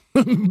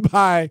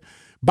by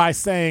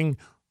saying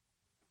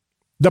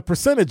the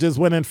percentages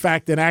when, in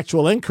fact, in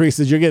actual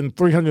increases, you're getting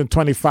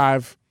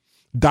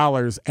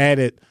 $325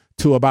 added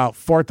to about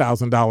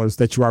 $4,000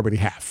 that you already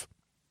have.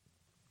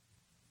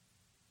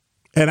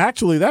 And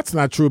actually, that's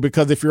not true,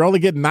 because if you're only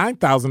getting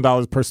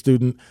 $9,000 per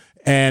student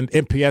and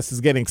MPS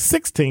is getting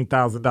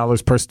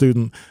 $16,000 per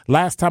student,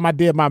 last time I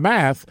did my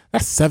math,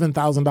 that's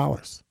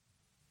 $7,000.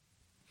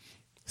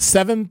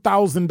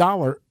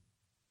 $7,000,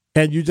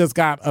 and you just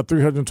got a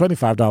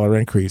 $325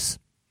 increase.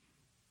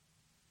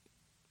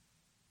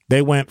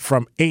 They went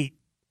from 8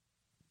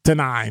 to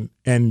 9,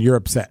 and you're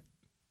upset.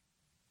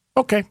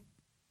 Okay.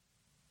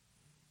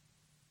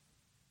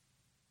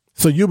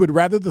 So you would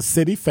rather the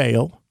city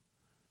fail,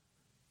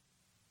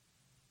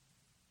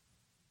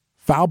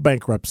 file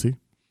bankruptcy,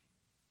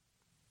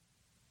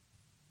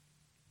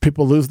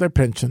 people lose their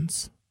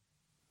pensions,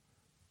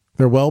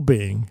 their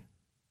well-being,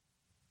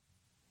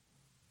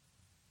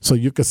 so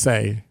you could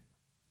say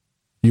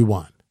you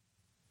won.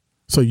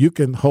 So you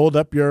can hold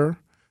up your,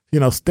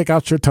 stick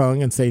out your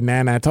tongue and say,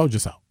 nah, I told you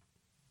so.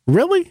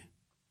 Really?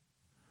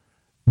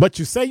 But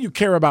you say you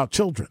care about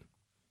children.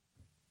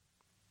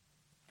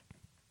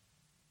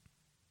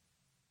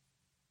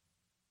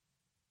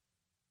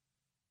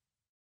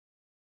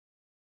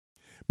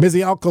 Ms.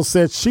 Ialco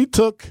said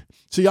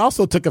she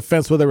also took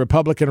offense with a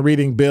Republican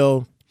reading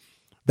bill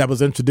that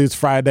was introduced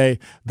Friday.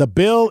 The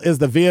bill is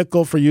the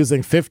vehicle for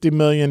using $50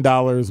 million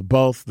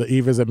both the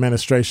Evers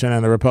administration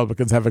and the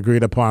Republicans have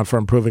agreed upon for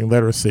improving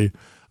literacy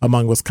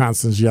among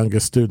Wisconsin's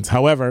youngest students.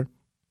 However,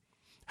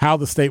 how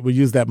the state will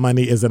use that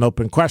money is an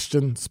open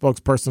question.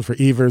 Spokesperson for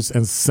Evers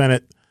and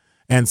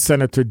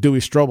Senator Dewey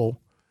Strobel,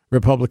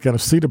 Republican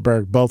of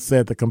Cedarburg, both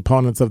said the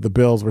components of the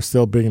bills were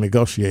still being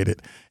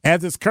negotiated.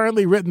 As it's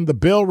currently written, the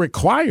bill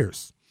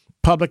requires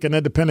public and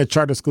independent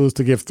charter schools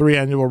to give 3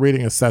 annual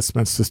reading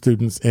assessments to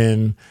students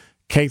in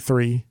K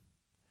through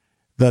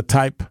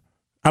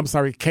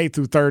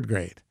third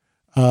grade.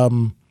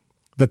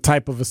 The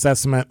type of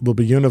assessment will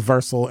be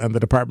universal, and the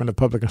Department of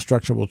Public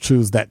Instruction will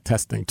choose that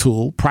testing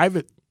tool.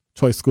 Private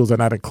choice schools are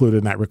not included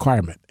in that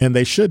requirement, and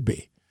they should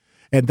be.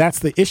 And that's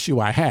the issue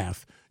I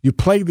have. You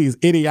play these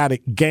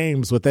idiotic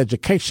games with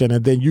education,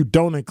 and then you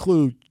don't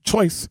include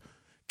choice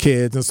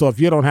kids. And so if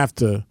you don't have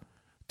to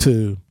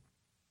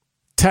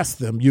test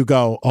them, you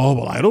go, oh,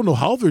 well, I don't know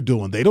how they're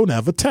doing. They don't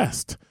have a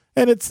test.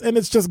 And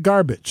it's just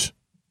garbage.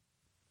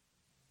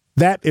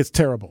 That is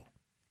terrible.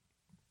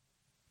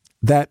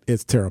 That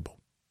is terrible.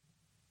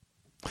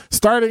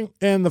 Starting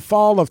in the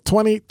fall of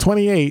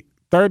 2028,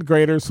 third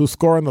graders who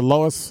score in the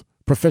lowest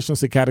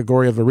proficiency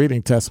category of the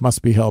reading test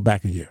must be held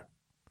back a year.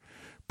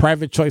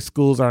 Private choice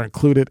schools are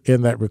included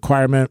in that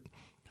requirement.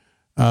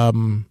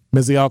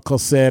 Ms. Ialco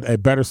said a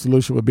better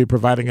solution would be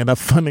providing enough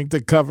funding to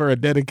cover a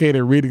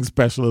dedicated reading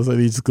specialist at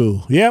each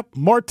school. Yep,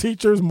 more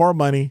teachers, more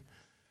money.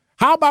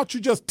 How about you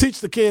just teach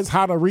the kids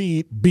how to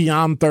read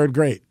beyond third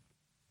grade?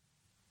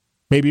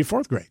 Maybe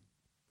fourth grade.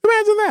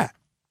 Imagine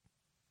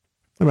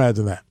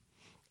that.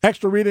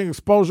 Extra reading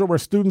exposure where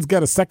students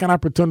get a second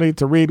opportunity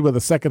to read with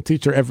a second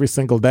teacher every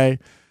single day.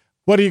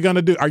 What are you going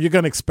to do? Are you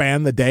going to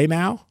expand the day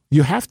now?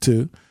 You have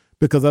to,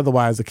 because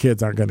otherwise the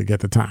kids aren't going to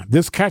get the time.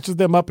 This catches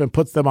them up and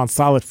puts them on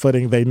solid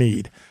footing they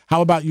need.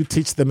 How about you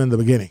teach them in the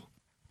beginning?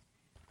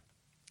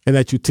 And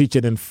that you teach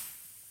it in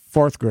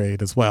fourth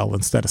grade as well,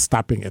 instead of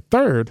stopping at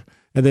third.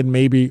 And then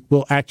maybe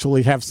we'll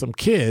actually have some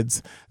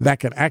kids that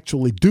can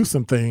actually do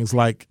some things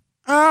like,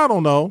 I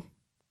don't know,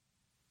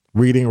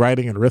 reading,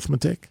 writing, and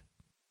arithmetic.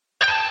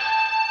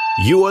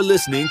 You are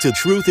listening to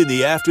Truth in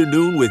the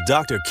Afternoon with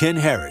Dr. Ken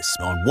Harris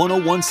on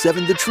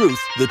 101.7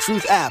 The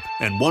Truth app,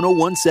 and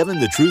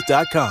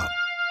 101.7thetruth.com.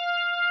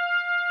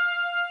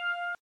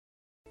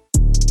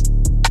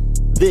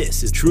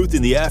 This is Truth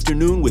in the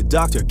Afternoon with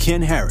Dr.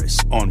 Ken Harris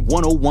on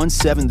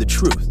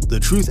 101.7 The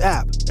Truth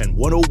app, and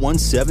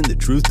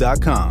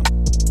 101.7thetruth.com.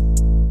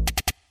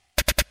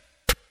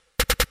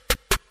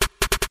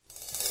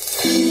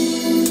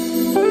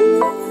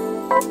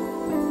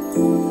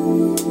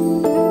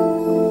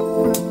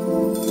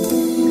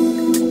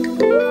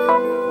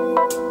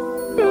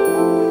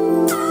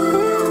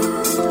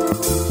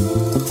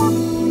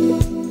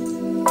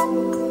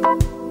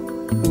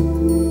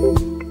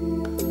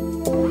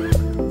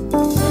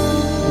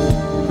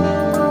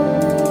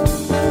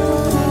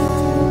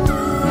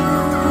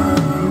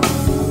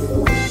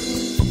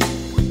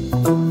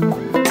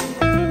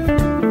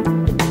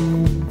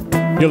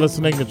 You're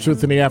listening to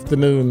Truth in the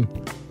Afternoon.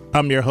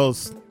 I'm your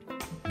host,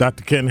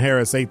 Dr. Ken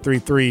Harris,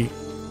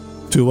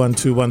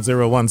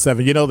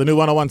 212-1017. You know, the new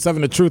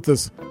 1017, The Truth,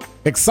 is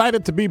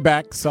excited to be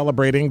back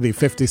celebrating the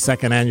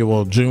 52nd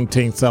annual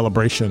Juneteenth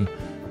celebration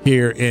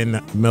here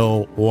in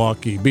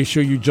Milwaukee. Be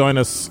sure you join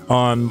us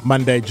on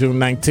Monday, June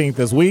 19th,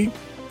 as we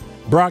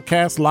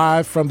broadcast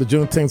live from the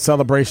Juneteenth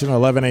celebration,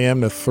 11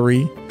 a.m. to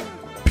 3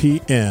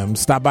 p.m.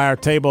 Stop by our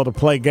table to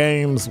play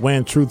games,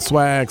 win Truth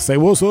swag, say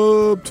what's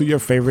up to your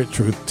favorite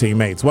Truth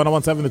teammates.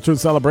 1017, The Truth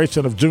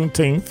celebration of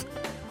Juneteenth,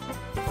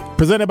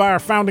 presented by our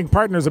founding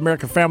partners,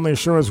 American Family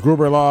Insurance,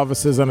 Gruber Law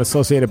Offices, and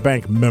Associated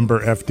Bank, member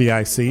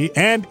FDIC,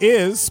 and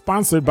is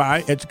sponsored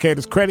by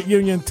Educators Credit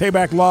Union,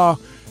 Tabak Law,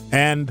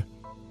 and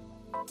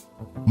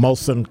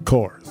Molson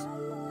Coors.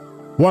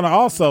 Want to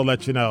also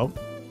let you know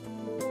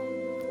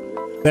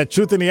that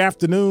Truth in the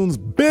Afternoon's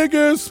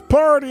biggest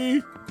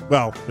party,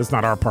 well, it's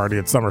not our party,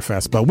 it's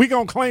Summerfest, but we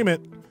gonna claim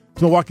it.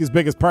 It's Milwaukee's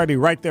biggest party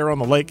right there on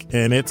the lake,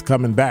 and it's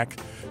coming back.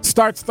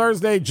 Starts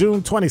Thursday,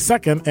 June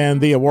 22nd, and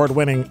the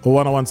award-winning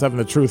 1017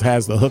 The Truth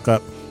has the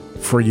hookup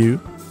for you.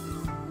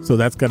 So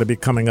that's going to be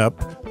coming up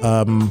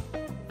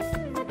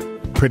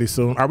pretty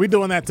soon. Are we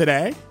doing that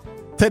today?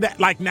 Today?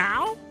 Like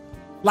now?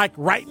 Like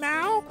right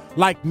now?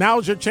 Like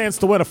now's your chance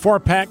to win a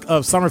 4-pack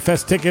of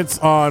Summerfest tickets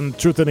on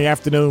Truth in the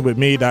Afternoon with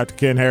me, Dr.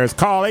 Ken Harris.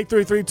 Call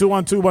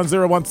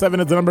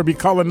 833-212-1017 is the number. Be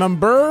calling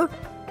number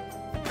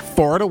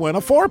 4 to win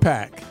a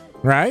 4-pack,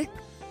 right?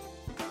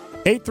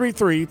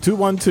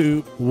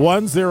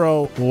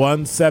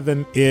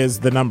 833-212-1017 is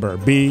the number.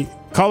 Be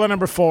caller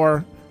number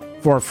 4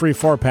 for a free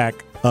 4-pack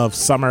of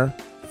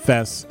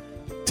Summerfest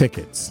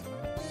tickets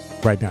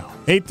right now.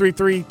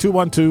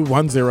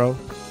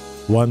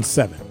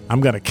 833-212-1017. I'm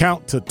going to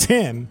count to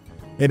 10,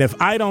 and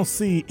if I don't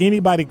see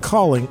anybody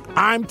calling,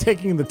 I'm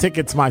taking the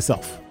tickets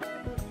myself.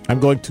 I'm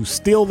going to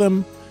steal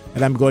them,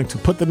 and I'm going to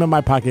put them in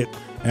my pocket,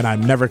 and I'm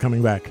never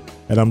coming back,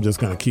 and I'm just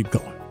going to keep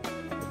going.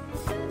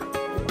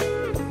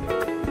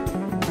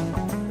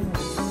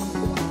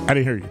 I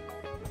didn't hear you.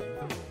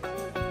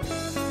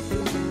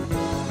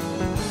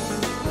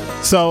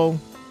 So,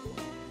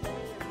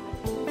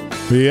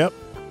 yep.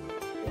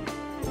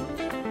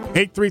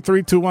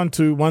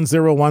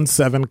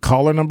 833-212-1017,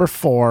 caller number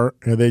 4,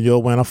 and then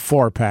you'll win a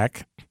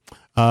 4-pack.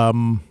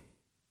 And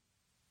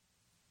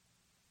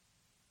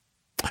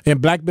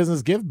Black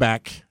Business Give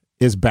Back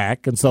is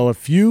back. And so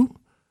if you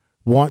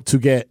want to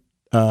get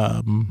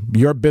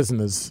your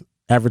business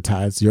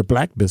advertised, your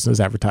black business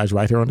advertised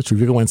right here on The Truth,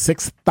 you can win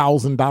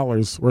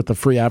 $6,000 worth of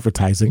free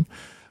advertising.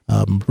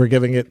 We're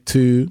giving it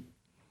to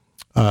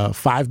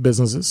 5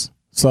 businesses.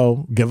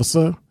 So give us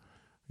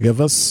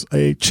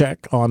a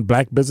check on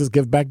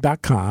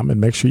blackbusinessgiveback.com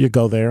and make sure you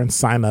go there and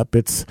sign up.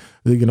 It's,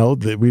 you know,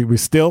 we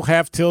still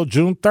have till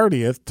June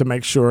 30th to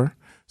make sure.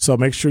 So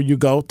make sure you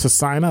go to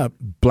sign up,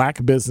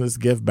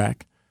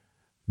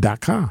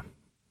 blackbusinessgiveback.com.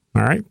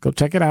 All right, go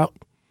check it out.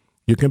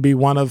 You can be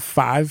one of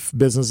 5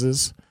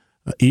 businesses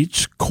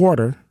each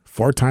quarter,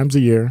 4 times a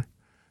year,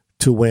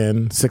 to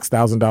win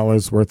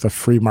 $6,000 worth of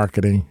free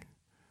marketing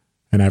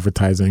and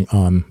advertising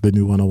on the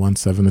new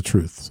 1017 The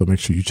Truth. So make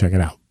sure you check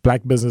it out.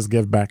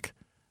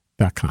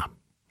 blackbusinessgiveback.com.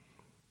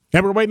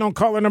 And we're waiting on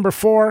caller number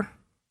 4.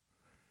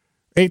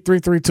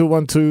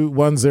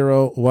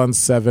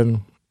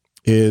 833-212-1017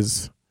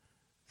 is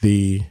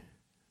the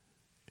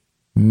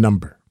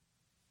number.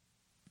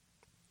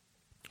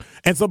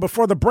 And so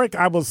before the break,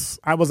 I was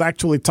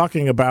actually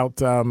talking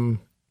about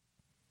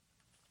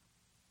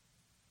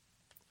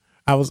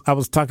I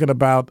was talking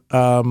about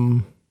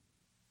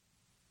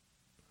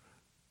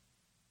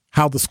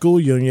how the school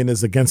union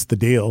is against the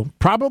deal,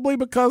 probably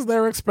because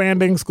they're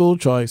expanding school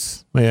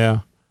choice.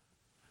 Yeah.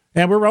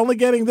 And we're only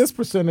getting this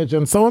percentage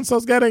and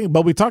so-and-so's getting,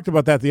 but we talked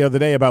about that the other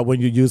day about when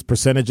you use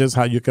percentages,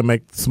 how you can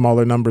make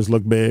smaller numbers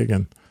look big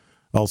and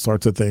all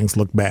sorts of things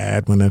look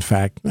bad when in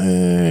fact,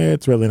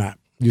 it's really not.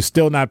 You're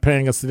still not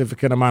paying a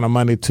significant amount of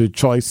money to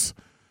choice.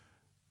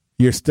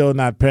 You're still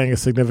not paying a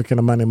significant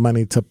amount of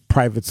money to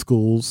private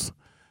schools.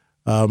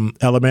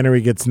 Elementary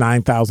gets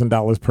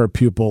 $9,000 per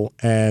pupil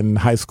and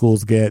high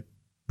schools get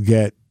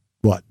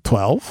what,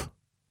 12?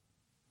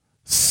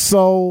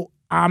 So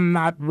I'm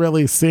not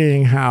really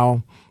seeing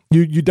how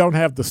you don't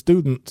have the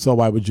student, so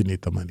why would you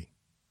need the money?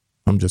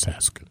 I'm just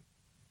asking.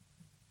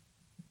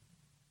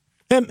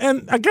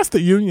 And I guess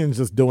the union's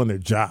just doing their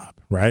job,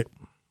 right?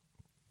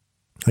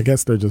 I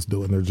guess they're just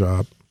doing their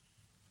job.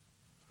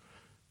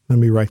 Let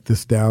me write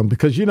this down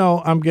because, you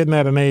know, I'm getting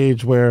at an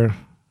age where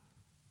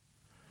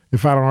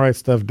if I don't write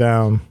stuff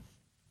down,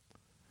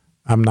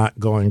 I'm not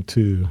going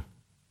to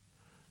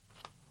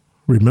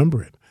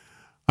remember it.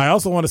 I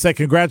also want to say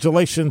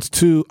congratulations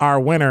to our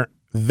winner,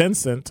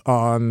 Vincent,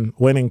 on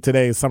winning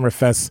today's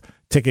Summerfest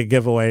ticket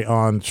giveaway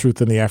on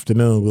Truth in the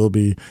Afternoon. We'll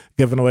be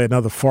giving away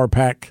another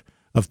 4-pack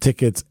of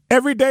tickets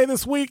every day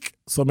this week.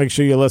 So make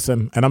sure you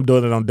listen. And I'm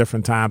doing it on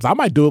different times. I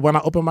might do it when I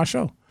open my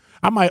show.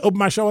 I might open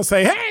my show and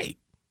say, hey,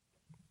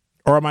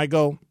 or I might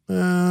go,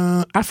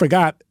 I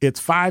forgot. It's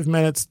 5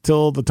 minutes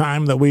till the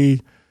time that we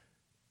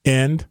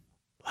end,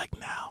 like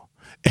now.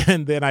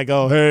 And then I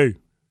go, hey,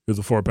 here's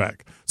a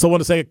 4-pack. So I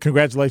want to say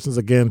congratulations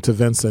again to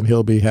Vincent.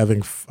 He'll be having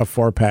a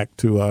 4-pack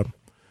to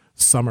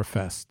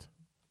Summerfest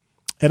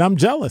and I'm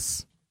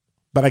jealous.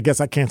 But I guess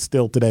I can't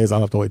steal today's.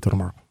 I'll have to wait till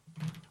tomorrow.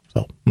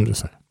 So I'm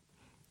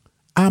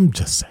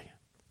just saying.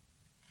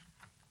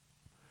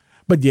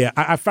 But yeah,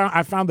 I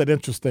found it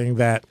interesting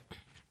that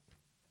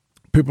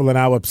people are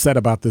now upset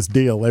about this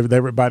deal.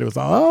 Everybody was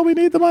like, oh, we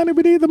need the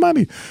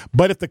money.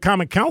 But if the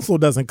Common Council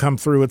doesn't come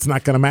through, it's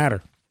not going to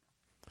matter.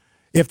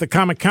 If the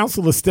Common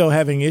Council is still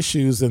having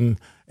issues and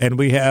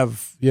we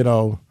have,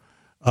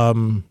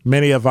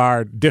 many of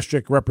our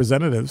district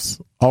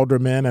representatives,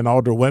 aldermen and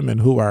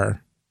alderwomen who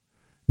are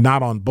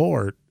not on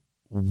board,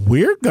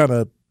 we're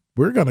gonna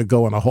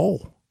go in a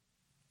hole.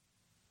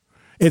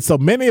 And so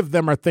many of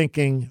them are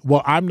thinking,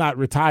 well, I'm not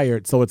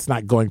retired, so it's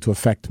not going to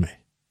affect me.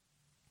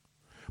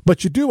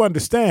 But you do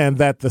understand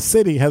that the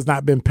city has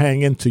not been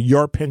paying into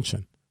your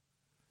pension.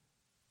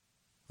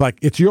 Like,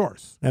 it's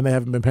yours, and they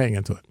haven't been paying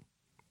into it.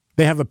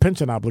 They have a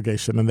pension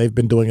obligation, and they've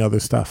been doing other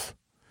stuff.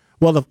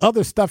 Well, if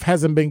other stuff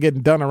hasn't been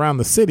getting done around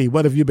the city,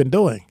 what have you been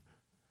doing?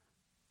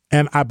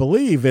 And I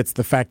believe it's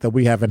the fact that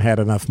we haven't had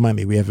enough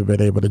money. We haven't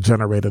been able to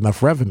generate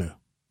enough revenue.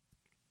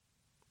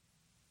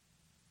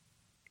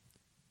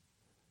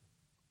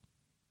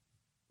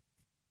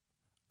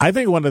 I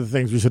think one of the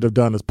things we should have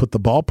done is put the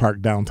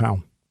ballpark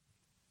downtown.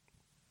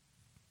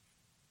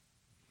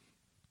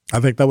 I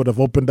think that would have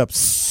opened up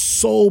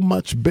so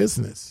much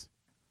business.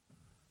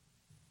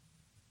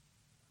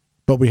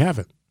 But we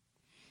haven't.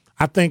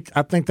 I think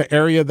the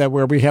area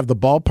where we have the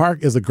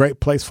ballpark is a great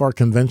place for a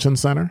convention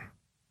center.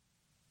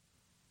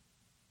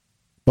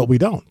 But we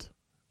don't.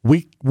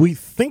 We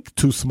think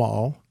too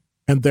small,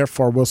 and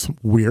therefore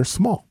we're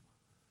small.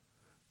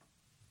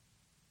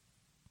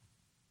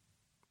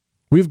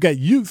 We've got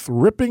youth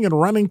ripping and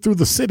running through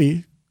the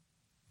city,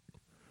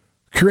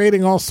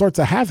 creating all sorts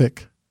of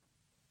havoc,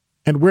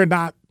 and we're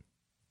not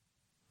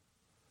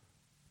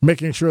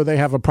making sure they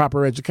have a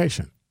proper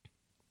education.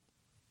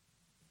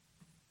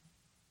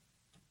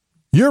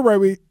 You're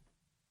worried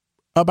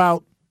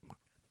about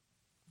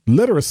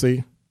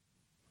literacy.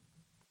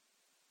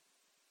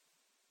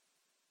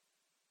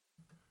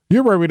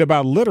 You're worried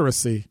about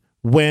literacy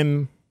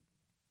when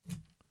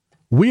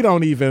we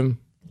can't even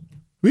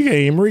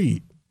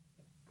read,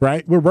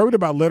 right? We're worried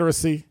about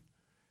literacy,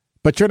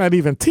 but you're not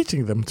even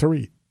teaching them to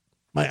read.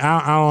 Like,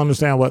 I don't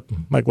understand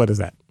what is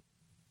that?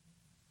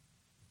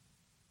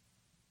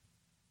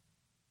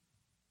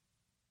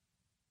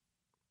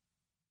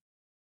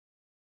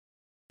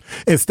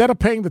 Instead of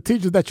paying the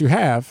teachers that you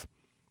have,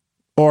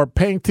 or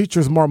paying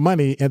teachers more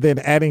money and then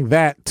adding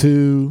that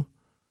to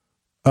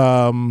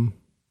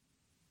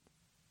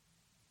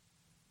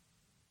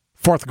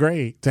fourth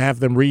grade to have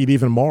them read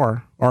even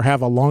more or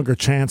have a longer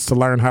chance to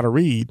learn how to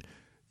read,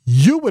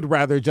 you would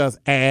rather just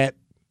add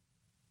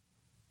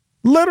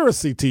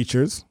literacy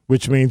teachers,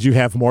 which means you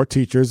have more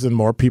teachers and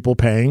more people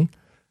paying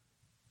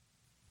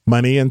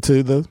money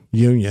into the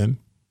union,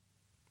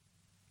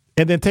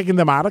 and then taking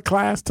them out of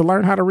class to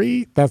learn how to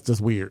read. That's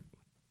just weird.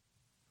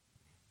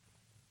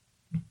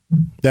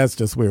 That's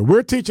just weird.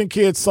 We're teaching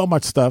kids so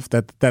much stuff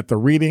that the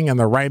reading and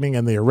the writing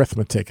and the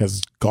arithmetic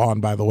has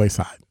gone by the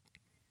wayside.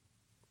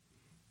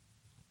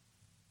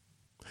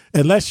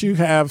 Unless you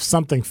have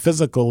something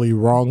physically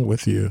wrong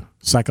with you,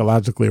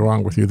 psychologically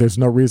wrong with you, there's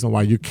no reason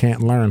why you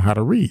can't learn how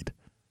to read.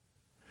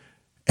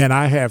 And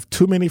I have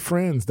too many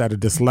friends that are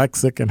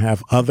dyslexic and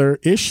have other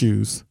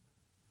issues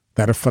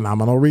that are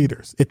phenomenal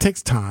readers. It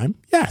takes time,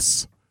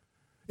 yes.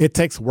 It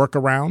takes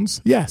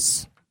workarounds,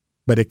 yes.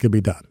 But it can be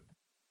done.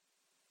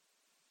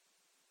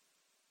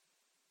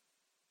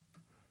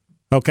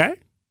 Okay?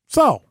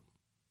 So,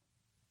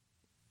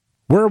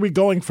 where are we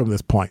going from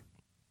this point?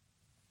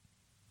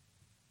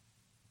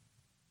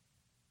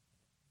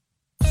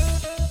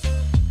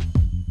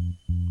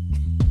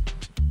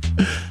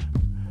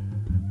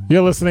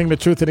 You're listening to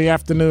Truth in the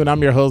Afternoon.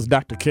 I'm your host,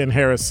 Dr. Ken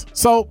Harris.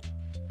 So,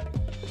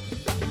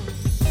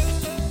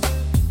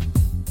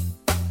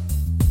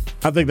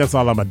 I think that's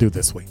all I'm going to do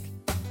this week.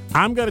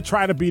 I'm going to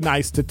try to be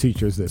nice to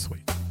teachers this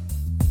week.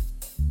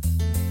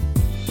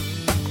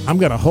 I'm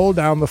going to hold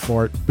down the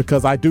fort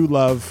because I do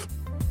love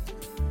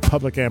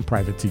public and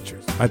private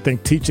teachers. I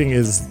think teaching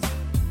is,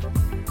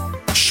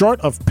 short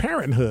of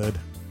parenthood,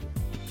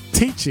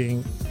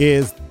 teaching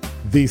is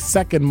the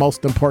second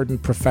most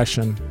important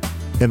profession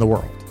in the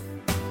world.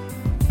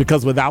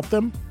 Because without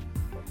them,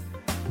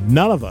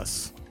 none of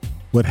us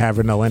would have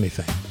or know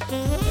anything.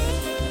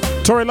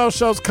 Tori Lowe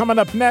Show's coming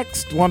up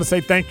next. Want to say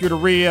thank you to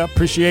Rhea.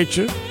 Appreciate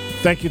you.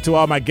 Thank you to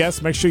all my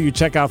guests. Make sure you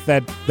check out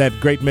that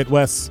Great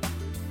Midwest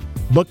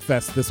Book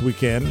Fest this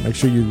weekend. Make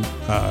sure you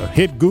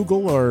hit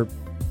Google or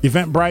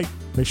Eventbrite.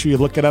 Make sure you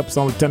look it up. It's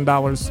only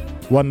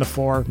 $10, 1 to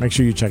 4. Make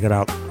sure you check it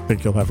out. I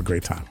think you'll have a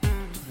great time.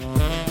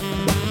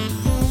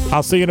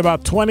 I'll see you in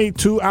about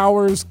 22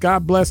 hours.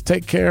 God bless.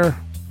 Take care.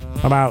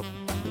 I'm out.